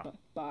radio play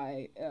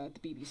by the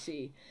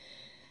BBC.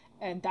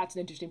 And that's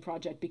an interesting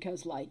project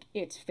because, like,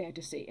 it's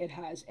fantasy. It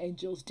has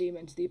angels,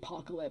 demons, the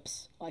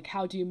apocalypse. Like,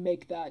 how do you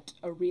make that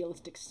a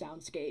realistic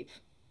soundscape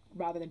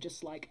rather than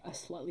just, like, a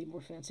slightly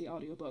more fancy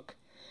audiobook?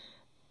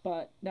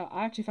 But, no,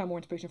 I actually found more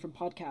inspiration from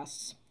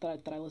podcasts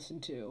that I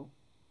listen to.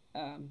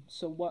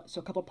 So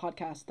a couple of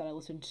podcasts that I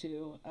listened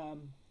to,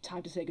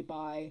 Time to Say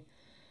Goodbye,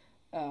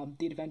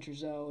 The Adventure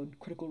Zone,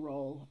 Critical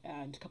Role,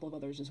 and a couple of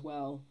others as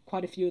well.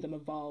 Quite a few of them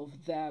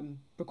involve them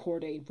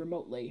recording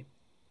remotely,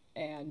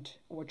 and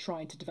we're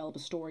trying to develop a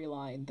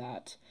storyline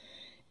that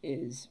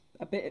is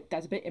a bit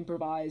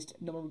improvised.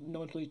 No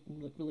one's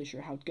really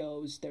sure how it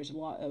goes. There's a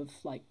lot of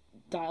like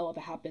dialogue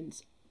that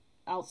happens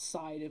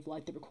outside of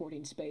like the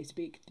recording space to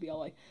be all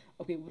like,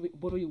 okay,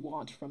 what do we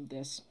want from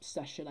this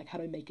session? Like, how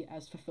do we make it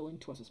as fulfilling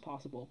to us as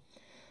possible?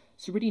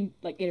 So reading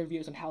like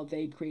interviews on how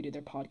they created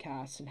their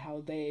podcasts and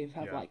how they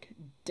have like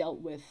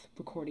dealt with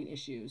recording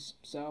issues.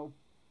 So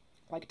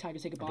like Time to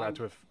Say Goodbye.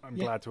 I'm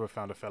glad to have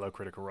found a fellow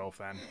Critical Role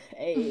fan.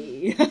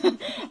 Hey,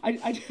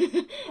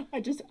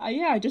 I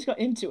just got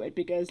into it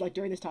because like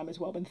during this time as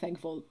well, I've been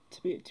thankful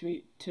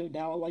to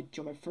now like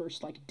join my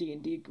first like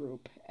D&D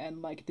group,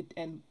 and like the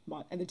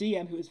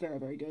DM, who is very,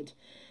 very good,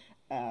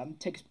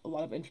 takes a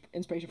lot of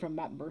inspiration from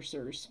Matt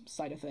Mercer's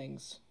side of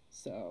things.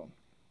 So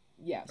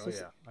yeah.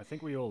 I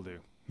think we all do.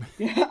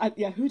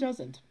 Yeah, who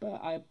doesn't?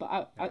 But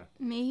I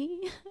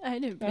me, I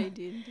don't play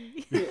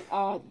D&D.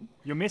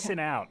 You're missing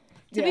out.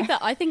 To be fair,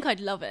 I think I'd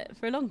love it.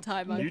 For a long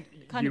time, I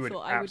kind of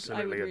thought I would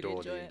really adore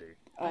enjoy D&D. it.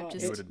 I'm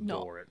just you would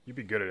adore it. You'd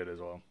be good at it as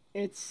well.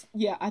 It's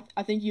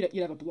I think you'd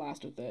have a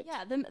blast with it.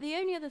 Yeah. The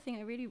only other thing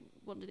I really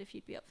wondered if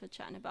you'd be up for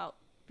chatting about,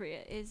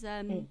 Bria, is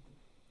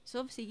so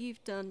obviously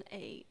you've done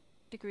a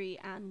degree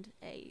and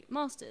a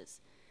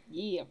master's.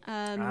 Yeah.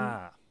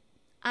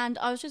 And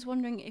I was just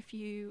wondering if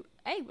you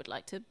would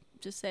like to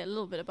just say a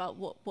little bit about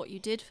what you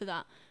did for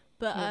that,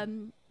 but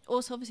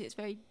also obviously it's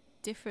very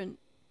different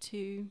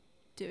to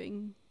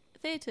doing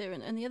theatre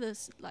and the other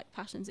like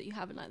passions that you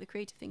have and like the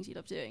creative things you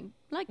love doing,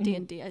 like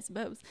D&D, I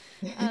suppose.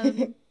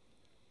 And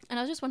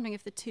I was just wondering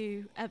if the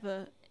two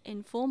ever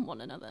inform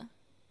one another.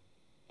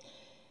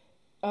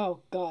 Oh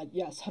God,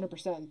 yes,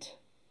 100%.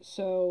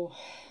 So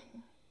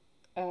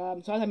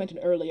as I mentioned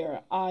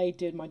earlier, I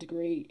did my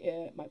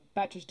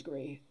bachelor's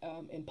degree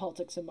in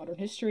politics and modern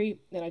history,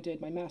 and I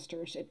did my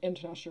master's in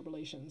international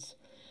relations.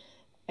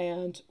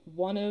 And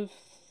one of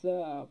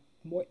the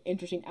more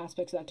interesting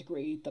aspects of that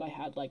degree that I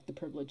had like the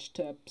privilege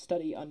to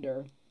study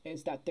under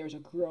is that there's a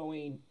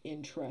growing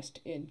interest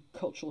in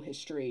cultural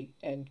history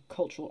and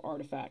cultural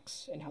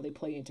artifacts and how they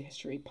play into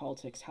history,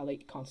 politics, how they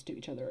constitute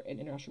each other in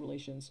international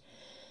relations.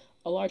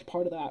 A large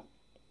part of that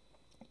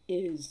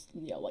is,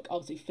 like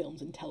obviously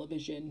films and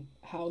television,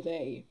 how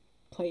they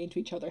play into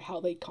each other, how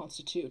they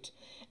constitute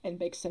and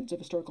make sense of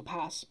historical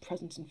past,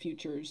 presents, and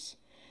futures.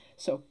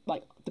 So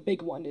like the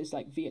big one is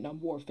like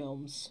Vietnam War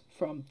films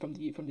from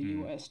the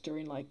US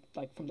during like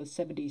from the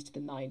 70s to the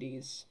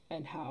 90s,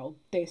 and how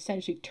they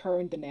essentially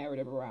turned the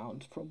narrative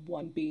around from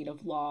one being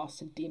of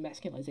loss and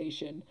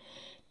demasculinization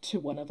to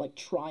one of like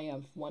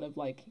triumph, one of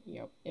like,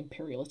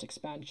 imperialist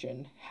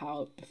expansion,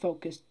 how the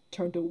focus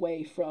turned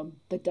away from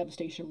the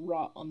devastation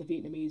wrought on the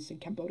Vietnamese and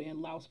Cambodian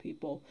and Laos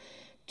people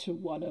to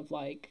one of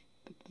like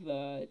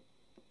the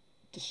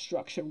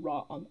destruction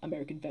wrought on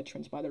American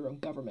veterans by their own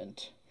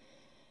government.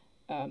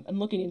 And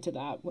looking into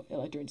that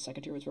during the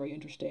second year was very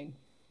interesting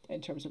in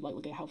terms of like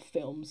looking at how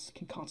films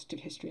can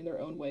constitute history in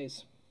their own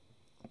ways.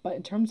 But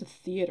in terms of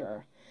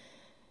theater,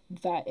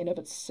 that in of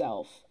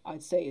itself,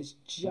 I'd say is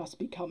just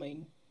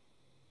becoming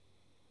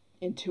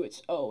into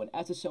its own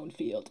as its own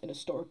field in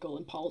historical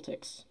and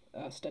politics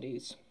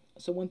studies.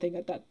 So one thing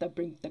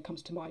that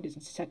comes to mind is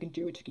in second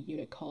year we took a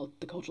unit called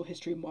The Cultural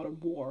History of Modern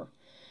War,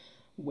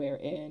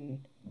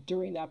 wherein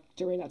during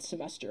that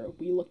semester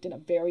we looked at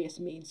various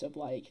means of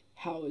like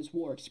how is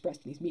war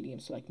expressed in these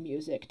mediums, so like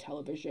music,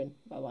 television,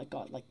 like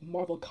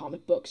Marvel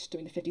comic books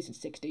during the 50s and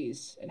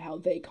 60s, and how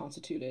they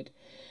constituted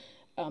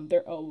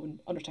their own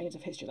understandings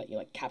of history,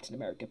 like Captain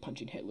America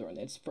punching Hitler in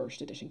its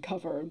first edition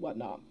cover and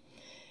whatnot.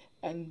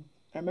 And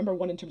I remember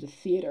one in terms of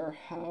theater,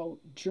 how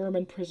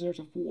German prisoners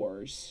of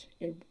wars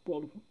in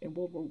World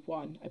War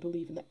One, I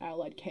believe in the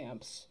Allied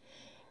camps,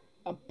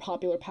 a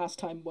popular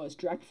pastime was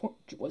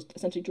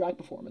essentially drag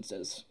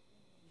performances.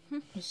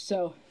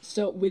 So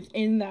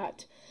within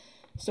that,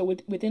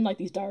 within like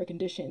these dire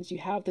conditions, you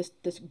have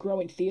this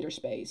growing theater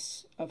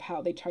space of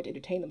how they try to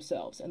entertain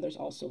themselves, and there's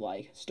also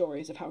like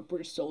stories of how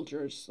British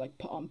soldiers like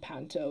put on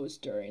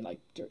pantos during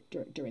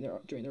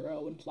their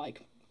own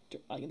like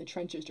in the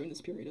trenches during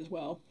this period as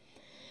well.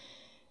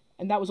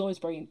 And that was always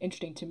very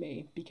interesting to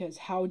me, because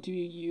how do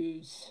you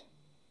use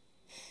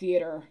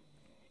theater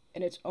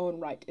in its own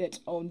right, in its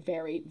own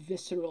very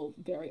visceral,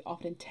 very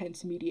often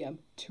intense medium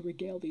to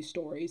regale these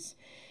stories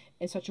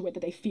in such a way that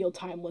they feel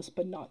timeless,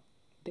 but not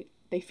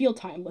they feel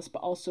timeless,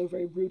 but also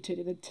very rooted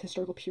in the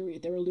historical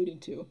period they're alluding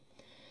to.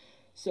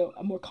 So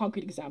a more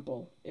concrete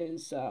example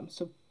is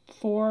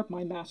for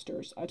my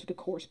master's, I took a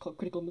course called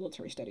Critical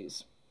Military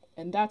Studies.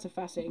 And that's a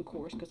fascinating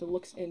course because it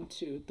looks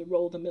into the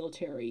role of the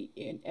military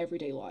in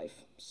everyday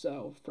life.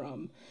 So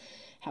from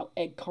how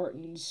egg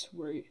cartons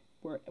were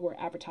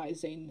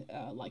advertising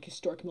like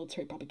historic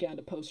military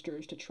propaganda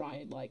posters to try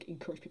and like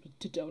encourage people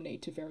to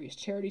donate to various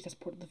charities that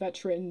support the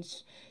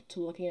veterans, to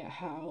looking at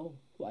how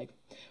like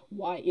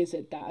why is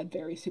it that at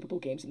various Super Bowl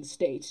games in the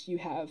States you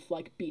have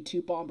like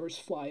B-2 bombers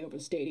fly over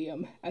the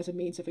stadium as a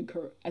means of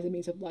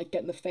like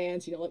getting the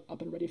fans like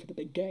up and ready for the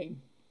big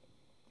game.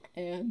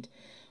 And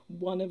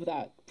one of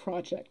the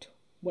projects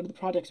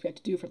we had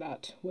to do for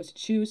that was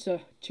choose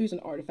an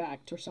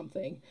artifact or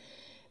something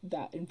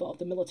that involved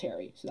the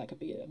military. So that could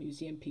be a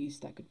museum piece,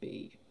 that could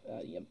be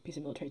a piece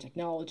of military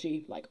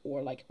technology,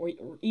 or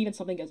even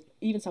something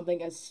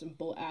as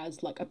simple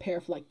as like a pair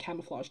of like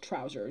camouflage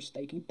trousers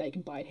they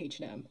can buy at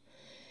H&M,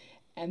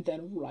 and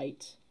then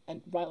write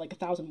like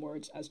 1,000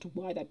 words as to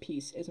why that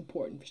piece is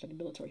important for studying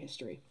military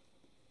history.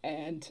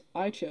 And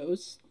I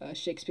chose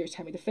Shakespeare's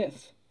Henry V.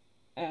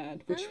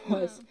 And which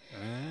was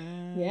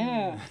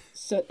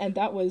so and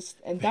that was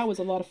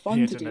a lot of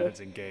fun to do. The internet's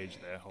engaged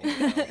there.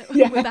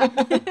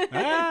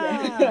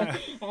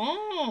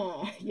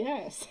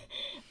 Yes.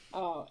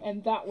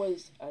 And that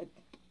was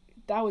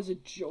a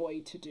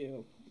joy to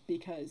do,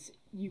 because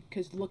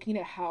looking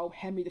at how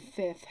Henry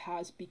V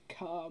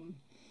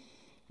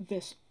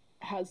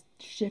has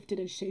shifted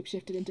and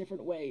shape-shifted in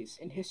different ways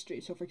in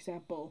history. So for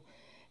example,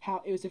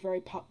 how it was a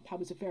very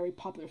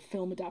popular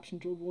film adaptation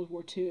during World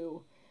War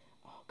II.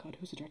 Oh God,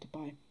 who's it directed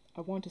by?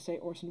 I want to say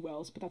Orson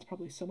Welles, but that's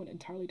probably someone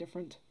entirely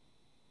different,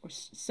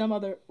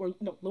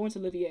 Laurence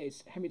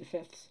Olivier's Henry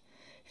V's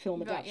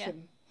film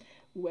adaptation,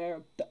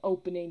 where the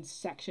opening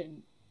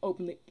section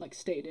openly like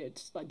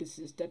stated like this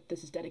is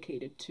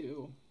dedicated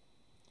to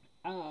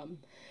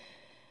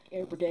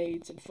air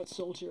brigades and foot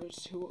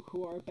soldiers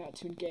who are about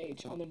to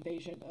engage on the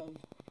invasion of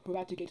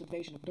about to engage in the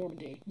invasion of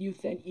Normandy, you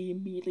then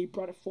immediately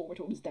brought it forward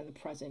to what was then the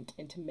present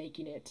into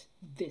making it,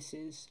 this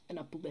is an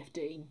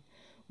uplifting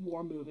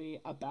war movie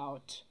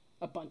about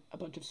a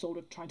bunch of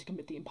soldiers trying to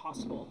commit the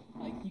impossible.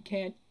 Like, you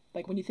can't,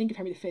 like, when you think of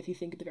Henry V, you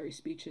think of the very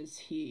speeches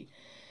he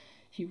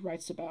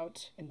writes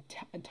about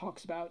and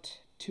talks about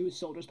to his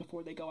soldiers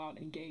before they go out and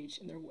engage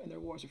in their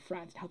wars with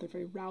France, and how they're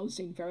very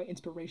rousing, very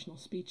inspirational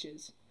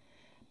speeches.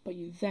 But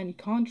you then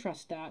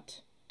contrast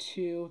that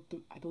to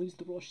I believe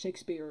the Royal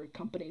Shakespeare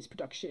Company's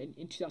production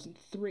in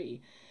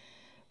 2003,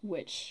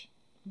 which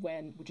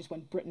is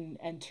when Britain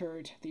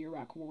entered the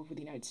Iraq War with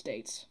the United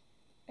States.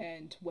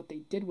 And what they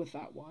did with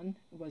that one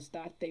was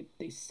that they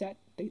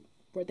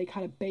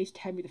kind of based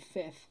Henry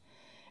V,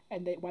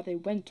 and while they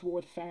went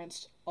toward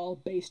France, all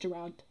based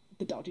around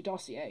the Doughty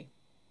dossier.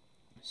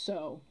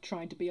 So,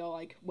 trying to be all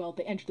like, well,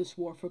 they entered this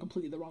war for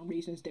completely the wrong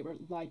reasons. They were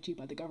lied to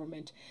by the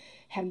government.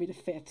 Henry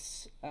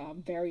V's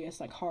various,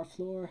 like,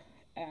 Harfleur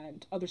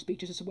and other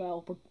speeches as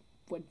well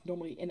would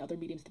normally in other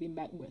meetings to be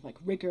met with, like,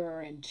 rigor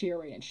and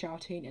cheering and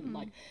shouting and,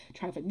 like,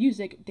 triumphant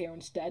music. They are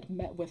instead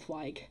met with,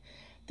 like,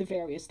 the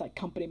various, like,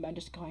 company men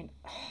just going,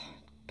 oh,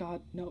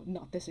 God, no,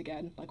 not this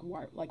again. Like,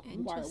 why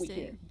are we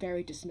here?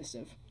 Very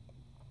dismissive.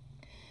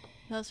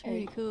 That's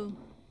really cool.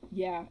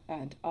 Yeah,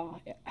 and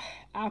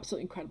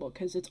absolutely incredible,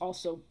 because it's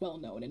also well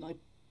known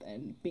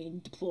and being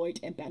deployed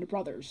in Band of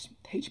Brothers,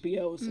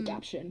 HBO's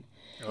adaptation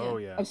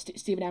of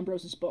Stephen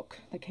Ambrose's book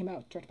that came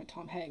out, directed by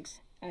Tom Hanks.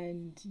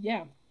 And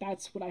yeah,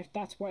 that's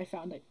where I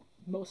found it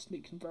mostly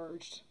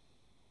converged,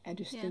 and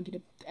just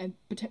thinking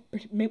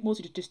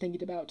mostly just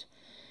thinking about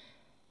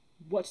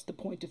what's the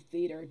point of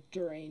theater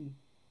during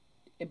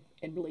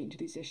in relating to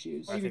these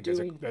issues. I think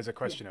there's a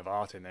question of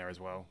art in there as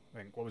well. I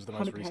think, what was the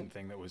most 100%. Recent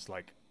thing that was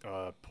like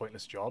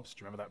Pointless Jobs?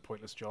 Do you remember that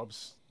Pointless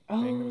Jobs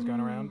thing that was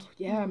going around?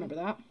 Yeah, I remember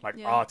that. Like,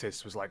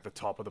 Artists was like the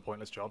top of the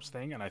Pointless Jobs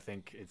thing, and I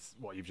think it's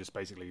what you've just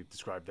basically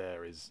described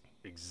there is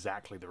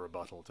exactly the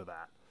rebuttal to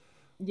that,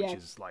 which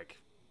is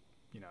like,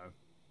 you know,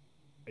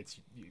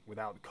 it's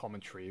without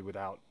commentary,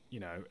 without,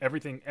 you know,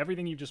 everything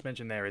you just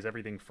mentioned there is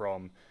everything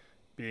from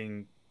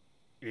being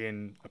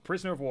in a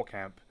prisoner of war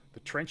camp,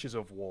 the trenches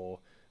of war,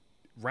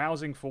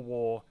 rousing for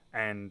war,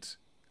 and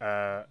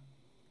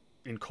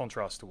in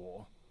contrast to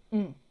war.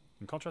 In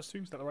contrast to?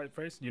 Is that the right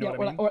phrase? You know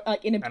what I mean? Or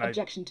like in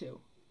objection to.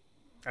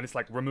 And it's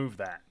like, remove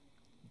that.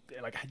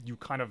 Like, you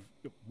kind of...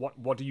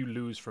 What do you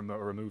lose from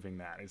removing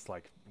that? It's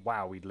like,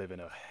 wow, we'd live in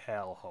a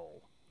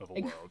hellhole of a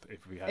world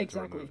if we had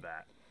to remove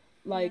that.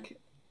 Like,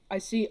 I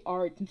see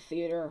art and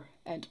theater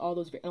and all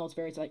those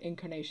various like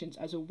incarnations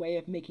as a way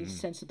of making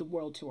sense of the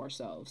world to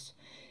ourselves.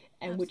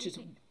 And which is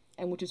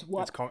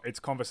what it's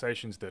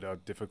conversations that are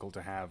difficult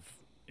to have.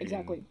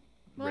 Exactly.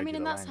 Well, I mean,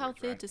 and that's how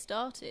theatre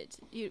started.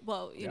 You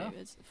know,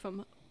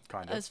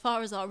 as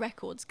far as our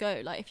records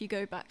go, like if you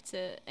go back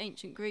to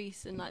ancient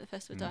Greece and like the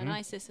Festival of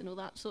Dionysus and all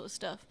that sort of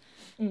stuff,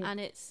 and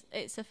it's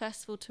a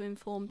festival to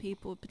inform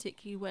people,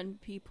 particularly when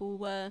people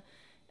were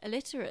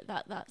illiterate.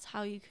 That's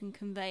how you can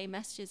convey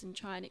messages and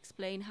try and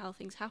explain how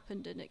things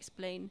happened and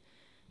explain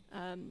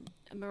a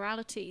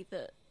morality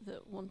that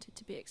wanted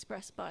to be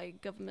expressed by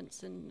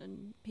governments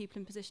and people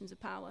in positions of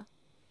power.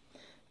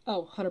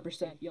 Oh,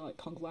 100%. You know, like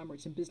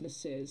conglomerates and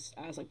businesses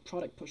as like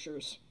product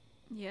pushers.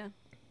 Yeah.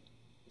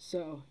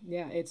 So,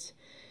 yeah, it's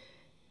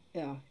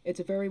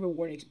a very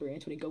rewarding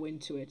experience when you go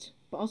into it.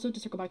 But also, to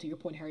circle back to your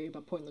point, Harry,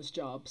 about pointless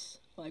jobs,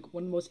 like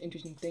one of the most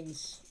interesting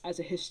things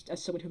as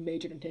someone who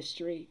majored in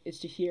history is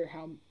to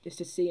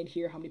see and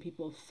hear how many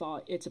people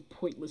thought it's a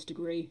pointless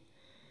degree.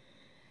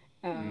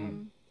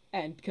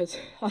 And because,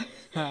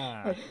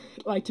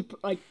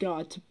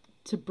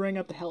 to bring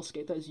up the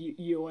hellscape that is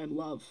UOM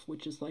Love,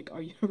 which is like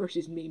our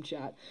university's meme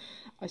chat,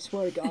 I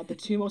swear to God, the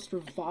two most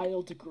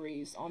reviled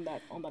degrees on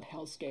that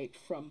hellscape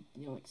from,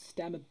 you know, like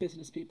STEM and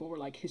business people were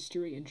like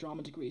history and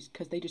drama degrees,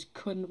 because they just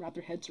couldn't wrap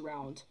their heads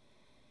around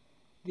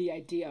the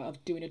idea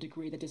of doing a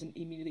degree that doesn't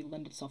immediately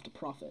lend itself to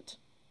profit.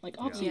 Like,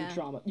 obviously,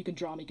 you can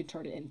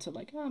turn it into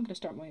like, oh, I'm going to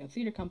start my own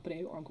theater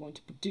company, or I'm going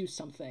to produce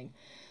something.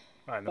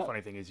 And the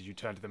funny thing is you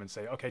turn to them and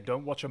say, okay,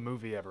 don't watch a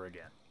movie ever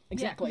again.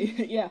 Exactly.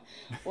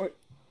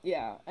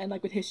 Yeah. And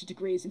like with history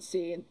degrees and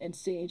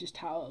seeing just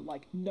how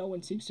like no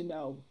one seems to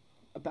know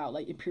about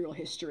like imperial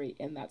history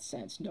in that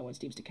sense. No one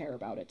seems to care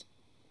about it,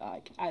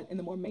 in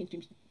the more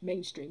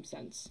mainstream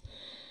sense.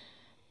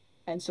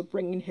 And so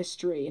bringing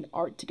history and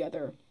art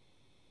together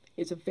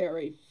is a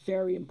very,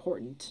 very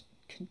important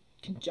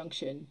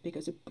conjunction,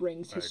 because it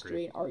brings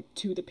history and art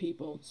to the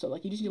people. So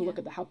like you just need to look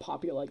at how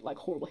popular like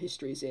Horrible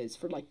Histories is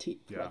for like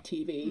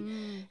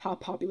TV, how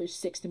popular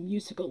Six the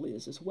musical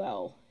is as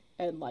well,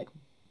 and like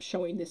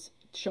showing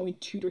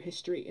Tudor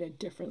history in a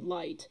different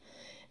light,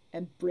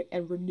 and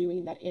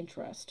renewing that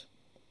interest.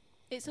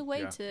 It's a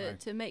way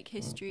to make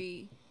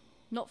history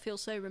not feel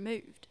so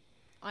removed,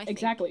 I think.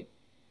 Exactly.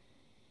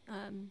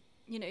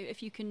 You know,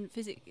 if you can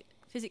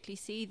physically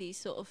see these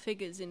sort of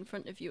figures in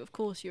front of you, of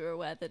course you're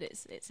aware that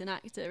it's an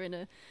actor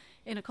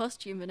in a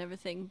costume and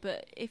everything,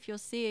 but if you're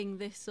seeing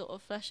this sort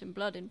of flesh and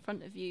blood in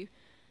front of you,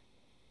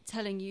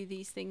 telling you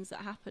these things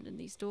that happen and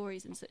these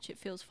stories and such, it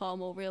feels far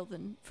more real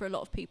than for a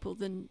lot of people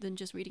than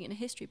just reading it in a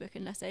history book,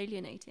 and less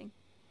alienating.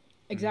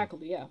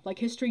 Exactly, yeah. Like,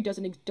 history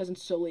doesn't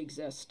solely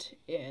exist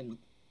in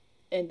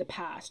the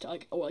past,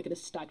 like, or like in a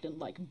stagnant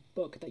like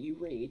book that you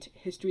read.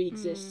 History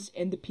exists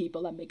in the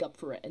people that make up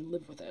for it and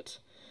live with it.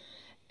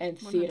 And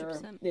theater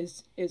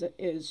 100%.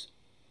 is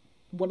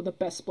one of the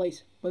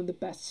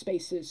best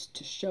spaces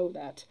to show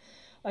that.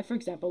 Like, for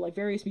example, like,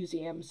 various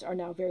museums are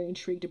now very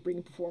intrigued to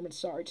bring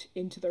performance art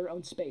into their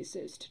own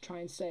spaces to try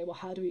and say, well,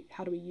 how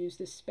do we use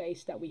this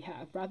space that we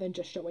have, rather than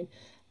just showing,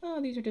 oh,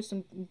 these are just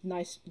some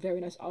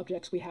very nice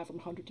objects we have from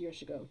 100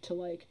 years ago, to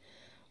like,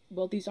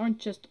 well, these aren't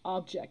just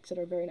objects that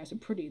are very nice and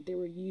pretty. They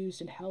were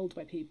used and held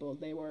by people.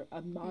 They were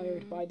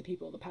admired by the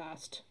people of the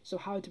past. So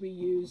how do we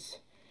use...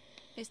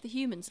 It's the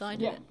human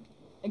side yeah. of it.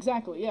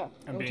 Exactly, yeah.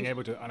 And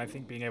I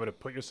think being able to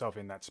put yourself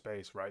in that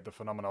space, right? The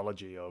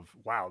phenomenology of,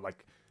 wow,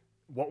 like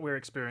what we're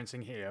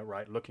experiencing here,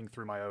 right? Looking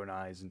through my own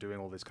eyes and doing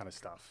all this kind of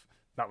stuff.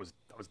 That was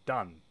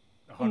done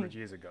 100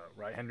 years ago,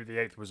 right? Henry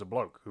VIII was a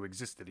bloke who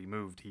existed. He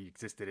moved. He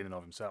existed in and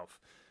of himself.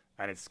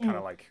 And it's kind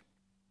of like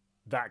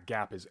that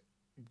gap is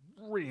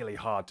really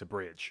hard to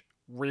bridge,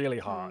 really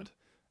hard.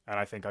 And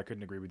I think I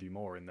couldn't agree with you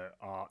more in that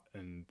art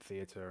and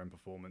theatre and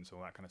performance,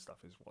 all that kind of stuff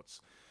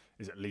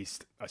is at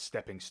least a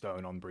stepping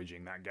stone on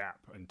bridging that gap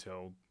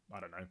until,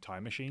 I don't know,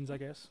 time machines, I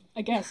guess.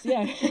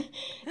 Yeah.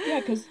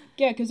 Because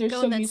there's Go so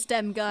on then, many...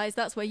 STEM guys,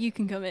 that's where you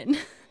can come in.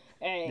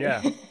 Hey.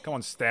 Yeah, come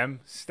on,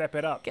 STEM, step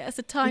it up. Get us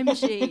a time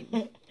machine.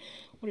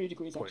 What are your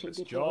degrees actually Pointless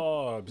good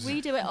jobs.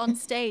 We do it on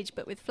stage,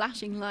 but with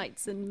flashing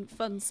lights and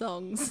fun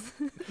songs.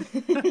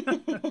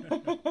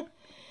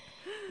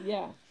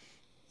 Yeah.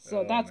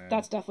 So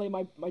that's definitely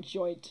my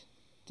joint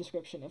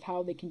description of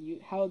how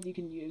you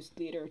can use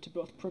theater to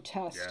both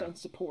protest and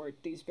support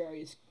these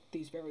various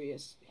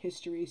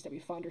histories that we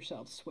find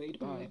ourselves swayed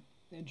by,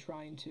 and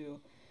trying to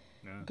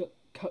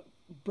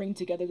bring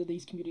together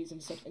these communities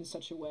in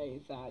such a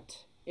way that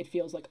it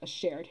feels like a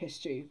shared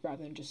history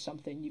rather than just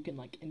something you can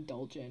like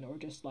indulge in or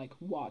just like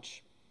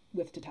watch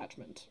with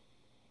detachment.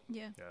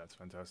 Yeah, that's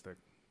fantastic.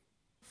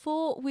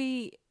 Before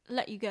we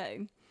let you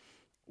go,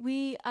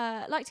 we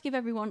like to give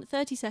everyone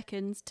 30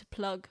 seconds to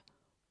plug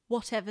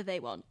whatever they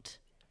want.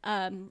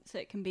 So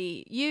it can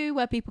be you,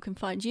 where people can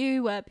find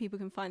you, where people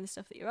can find the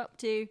stuff that you're up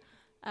to.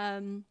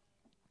 I'm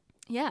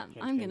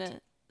going to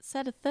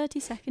set a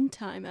 30-second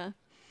timer.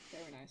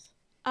 Very nice.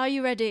 Are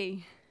you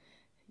ready?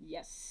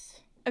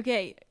 Yes.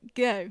 Okay,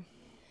 go.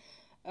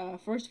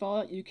 First of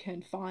all, you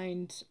can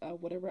find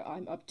whatever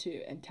I'm up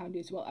to and Tandy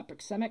as well at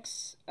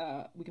Proxemics.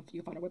 You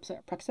can find our website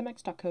at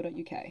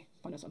proxemics.co.uk.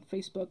 Find us on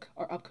Facebook.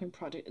 Our upcoming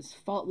project is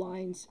Fault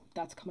Lines.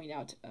 That's coming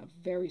out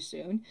very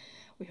soon.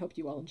 We hope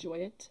you all enjoy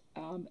it.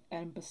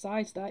 And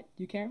besides that,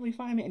 you can't really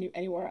find me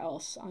anywhere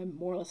else. I'm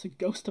more or less a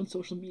ghost on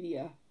social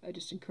media. I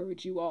just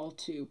encourage you all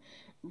to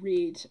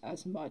read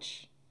as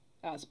much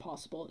as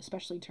possible,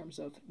 especially in terms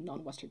of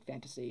non-Western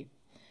fantasy,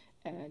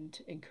 and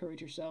encourage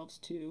yourselves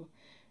to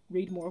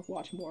read more,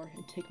 watch more,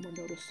 and take more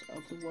notice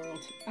of the world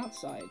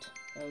outside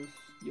of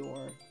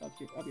your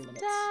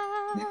limits.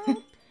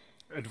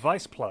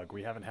 Advice plug.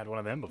 We haven't had one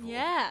of them before.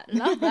 Yeah,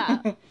 love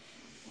that.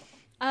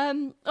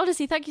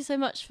 Honestly, thank you so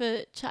much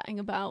for chatting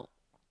about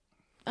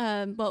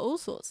all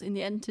sorts in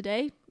the end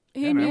today.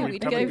 Who knew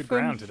we'd go good from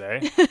ground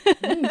today.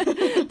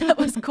 That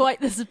was quite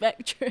the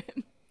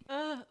spectrum.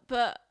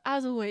 But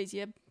as always,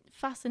 you're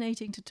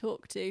fascinating to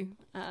talk to.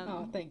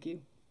 Thank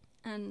you.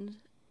 And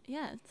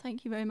yeah,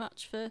 thank you very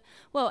much for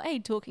A,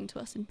 talking to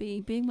us, and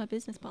B, being my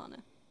business partner.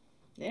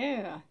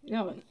 Yeah,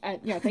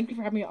 thank you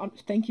for having me on.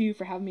 Thank you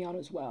for having me on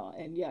as well.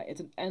 And yeah,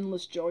 it's an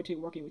endless joy to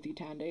working with you,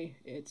 Tandy.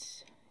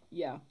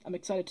 I'm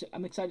excited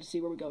to see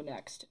where we go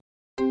next.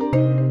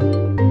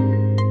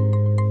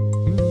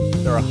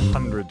 There are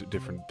 100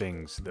 different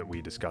things that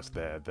we discussed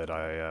there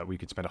that we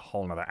could spend a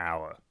whole another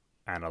hour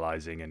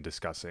analysing and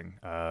discussing.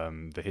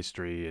 The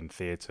history and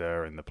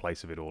theatre and the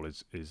place of it all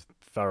is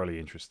thoroughly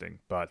interesting.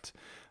 But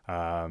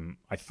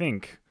I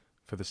think,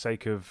 for the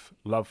sake of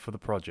love for the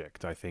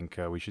project, I think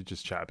we should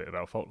just chat a bit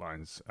about Fault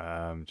Lines,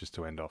 just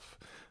to end off.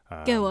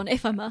 Go on,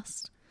 if I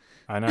must.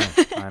 I know.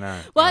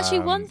 Well, actually,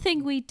 one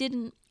thing we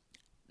didn't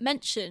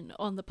mention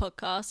on the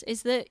podcast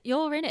is that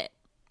you're in it.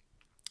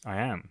 I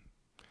am.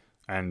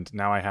 And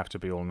now I have to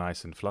be all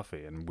nice and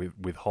fluffy and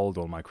withhold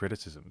all my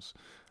criticisms.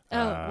 Oh,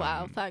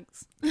 wow,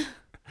 thanks.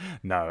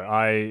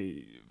 No,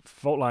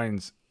 Fault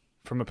Lines,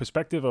 from a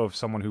perspective of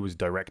someone who was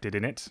directed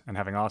in it, and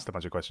having asked a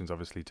bunch of questions,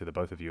 obviously, to the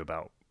both of you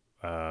about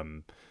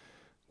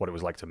what it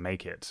was like to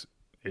make it,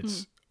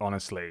 it's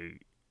honestly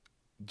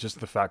just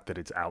the fact that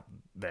it's out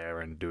there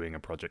and doing a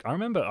project. I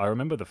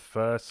remember the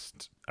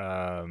first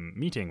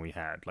meeting we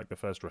had, like the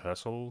first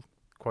rehearsal,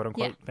 quote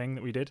unquote, thing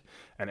that we did,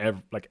 and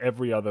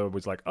every other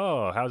was like,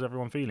 "Oh, how's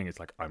everyone feeling?" It's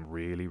like, I'm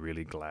really,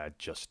 really glad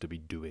just to be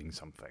doing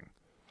something.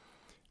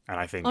 And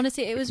I think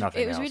honestly, it was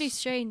really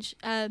strange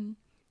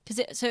because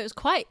it was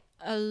quite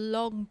a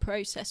long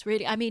process,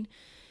 really. I mean,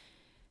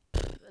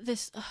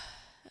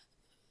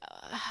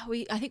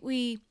 I think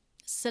we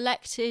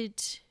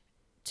selected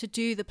to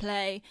do the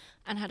play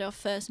and had our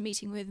first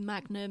meeting with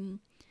Magnum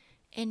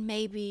in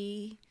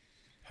maybe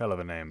Hell of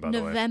a name, by the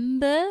way.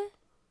 November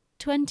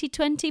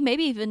 2020,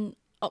 maybe even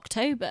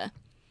October.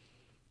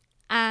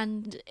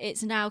 And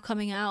it's now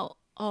coming out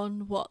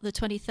on the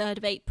 23rd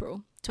of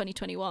April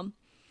 2021.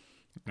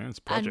 Yeah, it's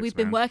projects, and we've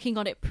been working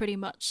on it pretty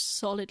much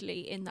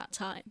solidly in that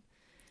time.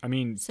 I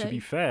mean, to be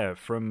fair,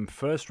 from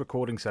first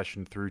recording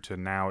session through to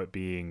now it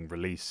being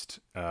released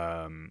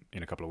in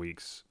a couple of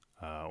weeks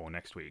or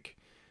next week,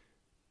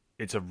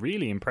 it's a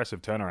really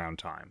impressive turnaround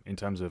time in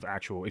terms of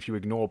actual, if you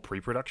ignore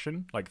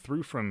pre-production, like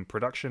through from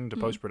production to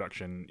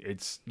post-production,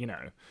 it's,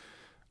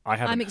 I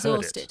haven't I'm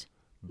exhausted.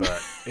 Heard it,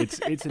 but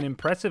it's an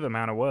impressive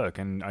amount of work,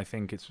 and I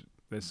think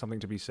there's something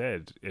to be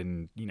said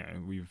in,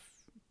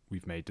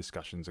 we've made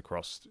discussions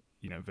across,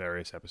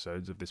 various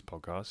episodes of this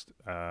podcast,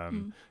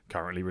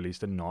 currently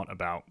released and not,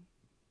 about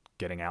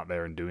getting out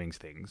there and doing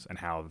things, and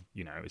how,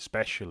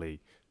 especially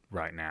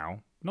right now,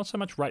 not so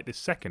much right this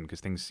second because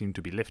things seem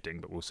to be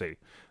lifting, but we'll see,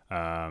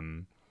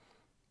 how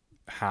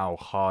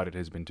hard it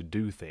has been to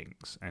do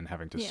things, and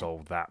having to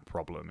solve that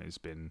problem has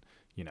been,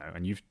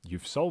 and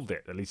you've solved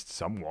it at least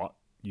somewhat.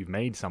 You've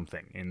made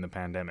something in the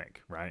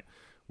pandemic, right?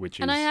 Which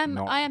is, and I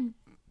am.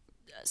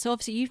 So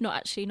obviously you've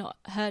not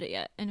heard it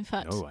yet. In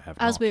fact, no, I have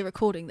as not. We're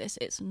recording this,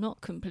 it's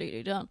not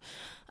completely done.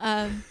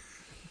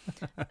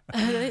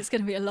 It's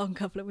going to be a long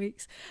couple of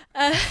weeks,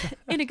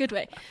 in a good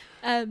way.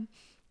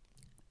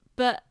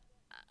 But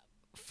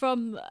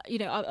from,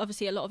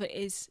 obviously a lot of it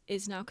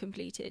is now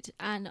completed,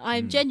 and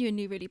I'm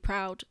genuinely really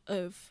proud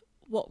of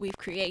what we've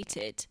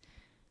created,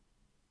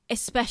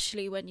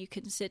 especially when you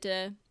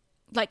consider,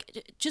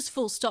 like, just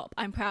full stop,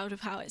 I'm proud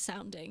of how it's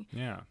sounding.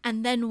 Yeah.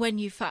 And then when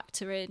you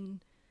factor in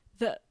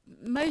that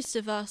most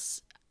of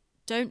us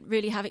don't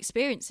really have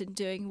experience in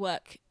doing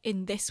work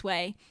in this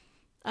way,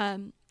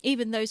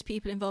 even those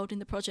people involved in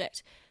the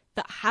project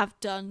that have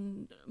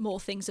done more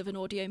things of an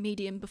audio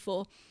medium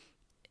before,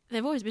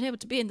 they've always been able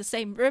to be in the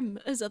same room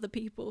as other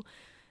people,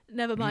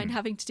 never mind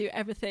having to do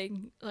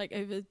everything like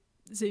over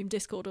Zoom,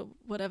 Discord or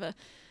whatever.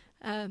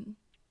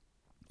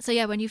 So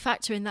yeah, when you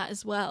factor in that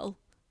as well,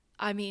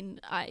 I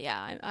mean,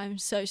 I'm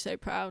so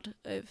proud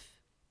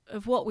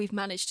of what we've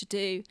managed to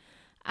do,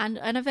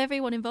 and of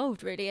everyone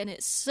involved, really. And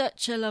it's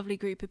such a lovely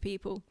group of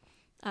people,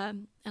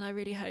 and I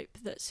really hope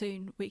that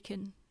soon we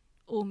can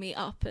all meet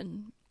up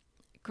and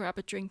grab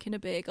a drink in a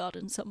beer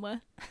garden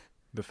somewhere.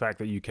 The fact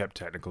that you kept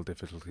technical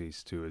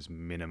difficulties to as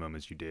minimum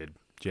as you did,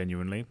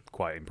 genuinely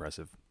quite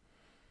impressive.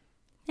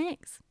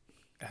 Thanks.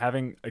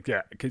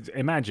 Because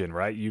imagine,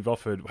 right? You've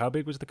offered, how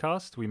big was the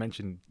cast? We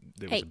mentioned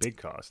there was 8. A big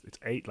cast. It's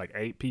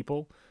 8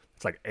 people.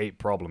 It's like 8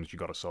 problems you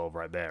got to solve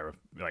right there.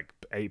 Like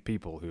 8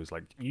 people who's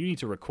like, you need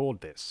to record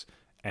this,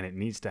 and it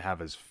needs to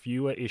have as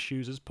fewer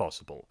issues as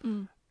possible.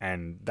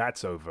 And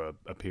that's over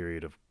a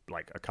period of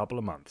like a couple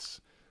of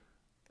months.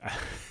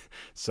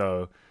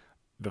 So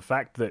the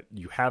fact that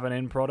you have an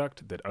end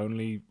product that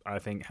only, I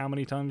think, how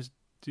many times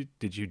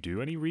did you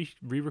do any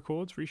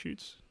re-records,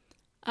 reshoots?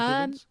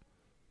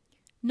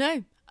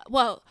 No.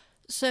 Well,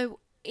 so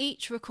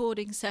each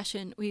recording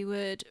session we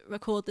would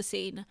record the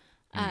scene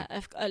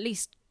at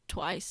least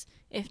twice,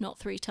 if not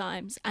 3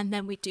 times, and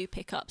then we'd do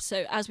pickups.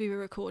 So as we were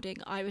recording,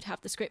 I would have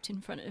the script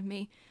in front of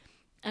me,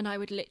 and I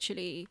would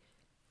literally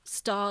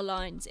star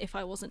lines if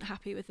I wasn't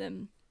happy with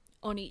them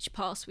on each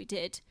pass we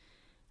did.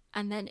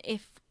 And then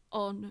if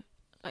on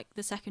like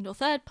the second or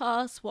third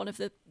pass, one of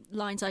the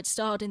lines I'd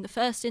starred in the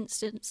first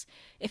instance,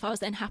 if I was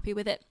then happy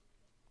with it,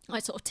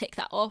 I'd sort of tick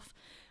that off.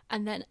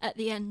 And then at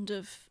the end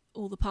of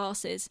all the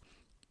passes,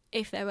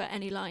 if there were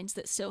any lines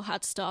that still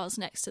had stars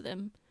next to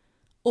them,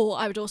 or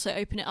I would also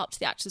open it up to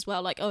the actors as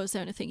well, like, oh, is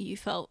there anything you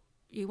felt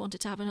you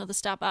wanted to have another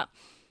stab at?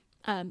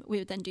 We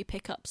would then do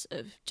pickups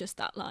of just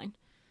that line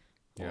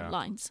or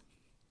lines.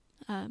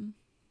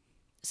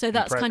 So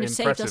that's kind of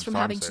saved us from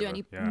having to do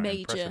any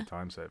major... Impressive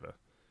time saver.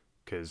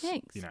 Because,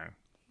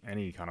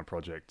 any kind of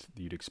project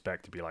you'd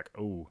expect to be like,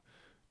 oh,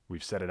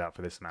 we've set it out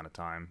for this amount of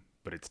time,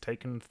 but it's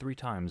taken 3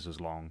 times as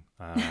long.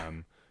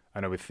 I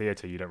know with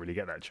theatre you don't really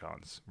get that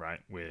chance, right?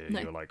 Where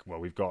you're like,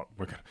 well,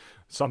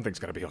 something's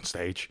going to be on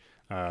stage.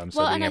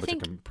 So being able to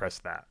compress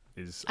that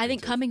is... I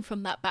think coming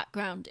from that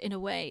background, in a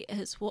way,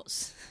 is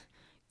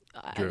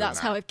that's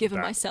how I've given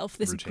myself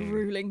this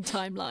grueling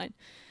timeline.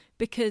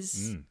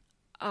 Because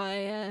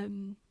I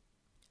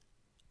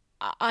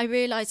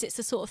realise it's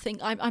the sort of thing...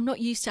 I'm not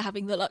used to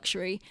having the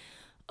luxury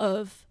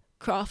of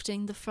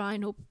crafting the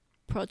final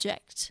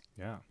project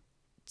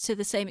to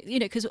the same...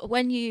 because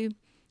when you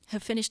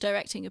have finished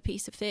directing a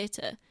piece of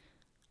theatre,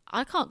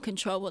 I can't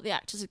control what the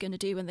actors are going to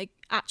do when they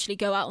actually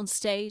go out on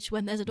stage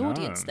when there's an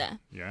audience there.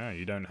 Yeah,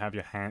 you don't have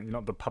your hand... You're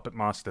not the puppet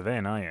master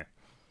then, are you?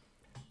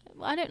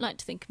 Well, I don't like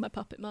to think of my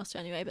puppet master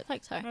anyway, but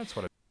thanks, Harry. That's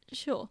what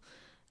Sure.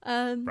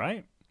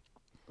 Right?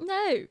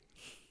 No.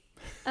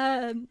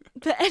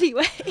 But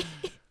anyway,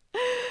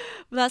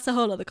 that's a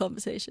whole other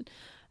conversation.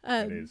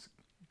 It is.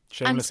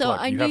 Shameless and so plug.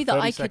 I knew that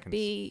I could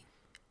be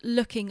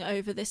looking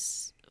over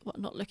this... Well,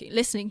 not looking,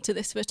 listening to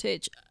this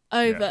footage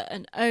over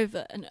and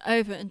over and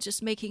over and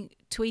just making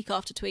tweak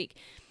after tweak.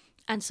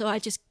 And so I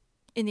just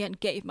in the end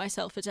gave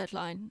myself a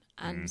deadline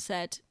and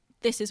said,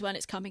 this is when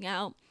it's coming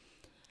out.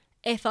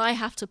 If I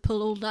have to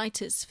pull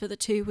all-nighters for the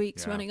 2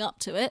 weeks running up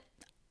to it,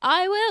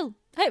 I will.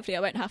 Hopefully I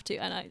won't have to,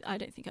 and I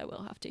don't think I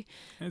will have to.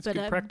 It's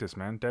good practice,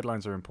 man.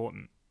 Deadlines are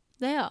important.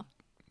 They are.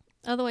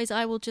 Otherwise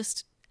I will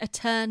just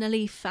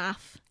eternally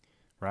faff.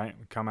 Right?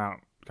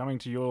 Coming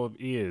to your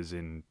ears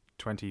in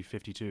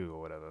 2052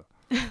 or whatever.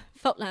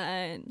 Fault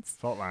lines.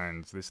 Fault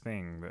lines, this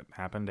thing that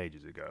happened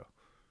ages ago.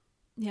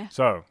 Yeah.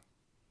 So,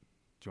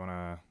 do you want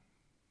to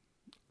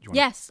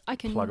yes, I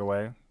can plug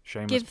away?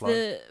 Shameless give plug?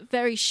 the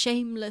very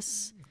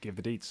shameless Give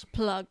the deets.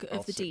 plug of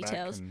I'll the sit back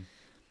details. and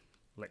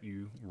let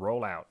you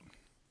roll out.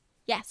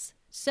 Yes.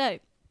 So,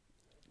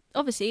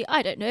 obviously,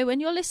 I don't know when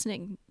you're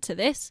listening to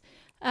this.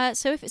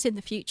 So if it's in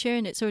the future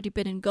and it's already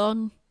been and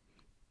gone,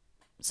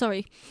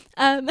 sorry.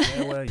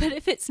 But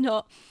if it's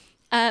not,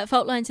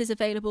 Fault Lines is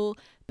available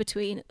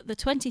between the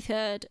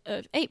 23rd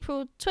of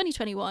April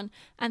 2021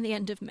 and the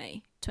end of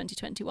May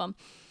 2021.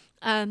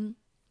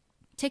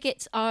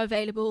 Tickets are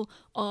available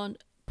on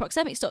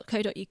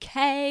proxemics.co.uk,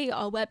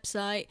 our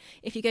website.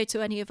 If you go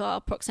to any of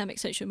our Proxemic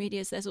social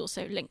medias, there's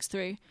also links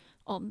through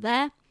on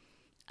there.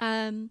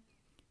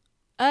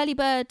 Early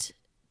bird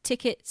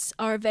tickets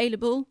are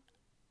available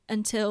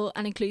until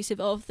and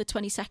inclusive of the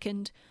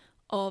 22nd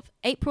of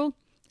April.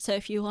 So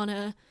if you want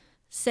to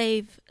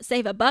save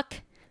a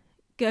buck,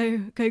 go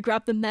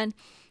grab them then.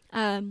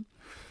 And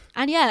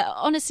yeah,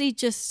 honestly,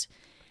 just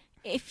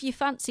if you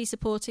fancy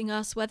supporting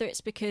us, whether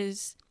it's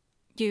because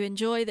you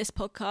enjoy this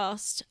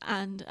podcast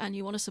and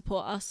you want to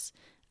support us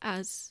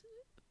as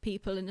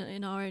people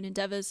in our own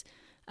endeavours,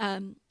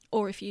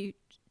 or if you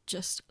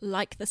just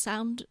like the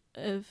sound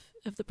of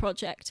the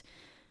project,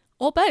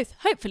 or both,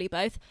 hopefully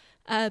both,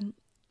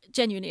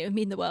 genuinely it would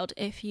mean the world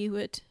if you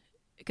would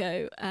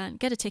go and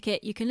get a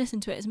ticket. You can listen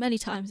to it as many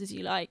times as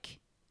you like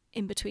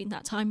in between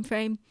that time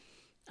frame.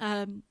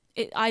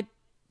 I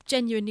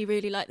genuinely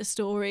really like the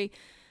story,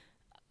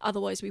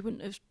 otherwise we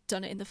wouldn't have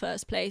done it in the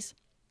first place.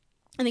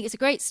 I think it's a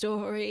great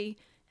story.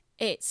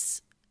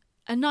 It's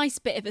a nice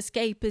bit of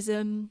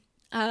escapism,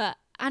 and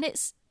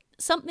it's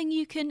something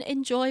you can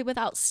enjoy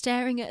without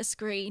staring at a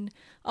screen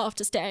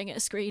after staring at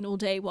a screen all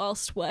day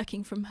whilst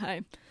working from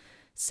home.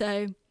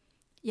 So,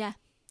 yeah,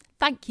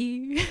 thank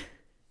you.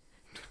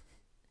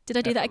 Did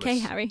I do that okay,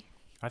 Harry?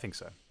 I think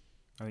so.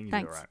 I think you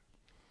Thanks. did all right.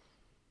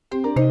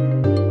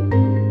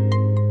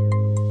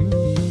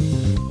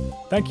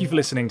 Thank you for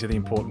listening to The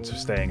Importance of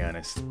Staying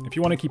Earnest. If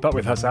you want to keep up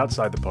with us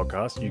outside the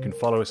podcast, you can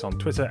follow us on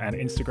Twitter and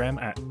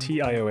Instagram at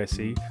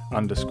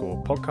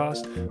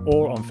TIOSE_podcast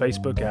or on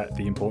Facebook at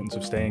The Importance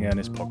of Staying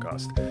Earnest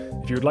podcast.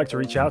 If you would like to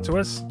reach out to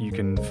us, you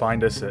can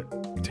find us at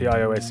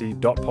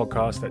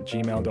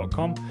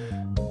tiose.podcast@gmail.com.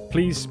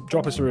 Please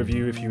drop us a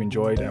review if you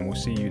enjoyed, and we'll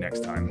see you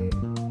next time.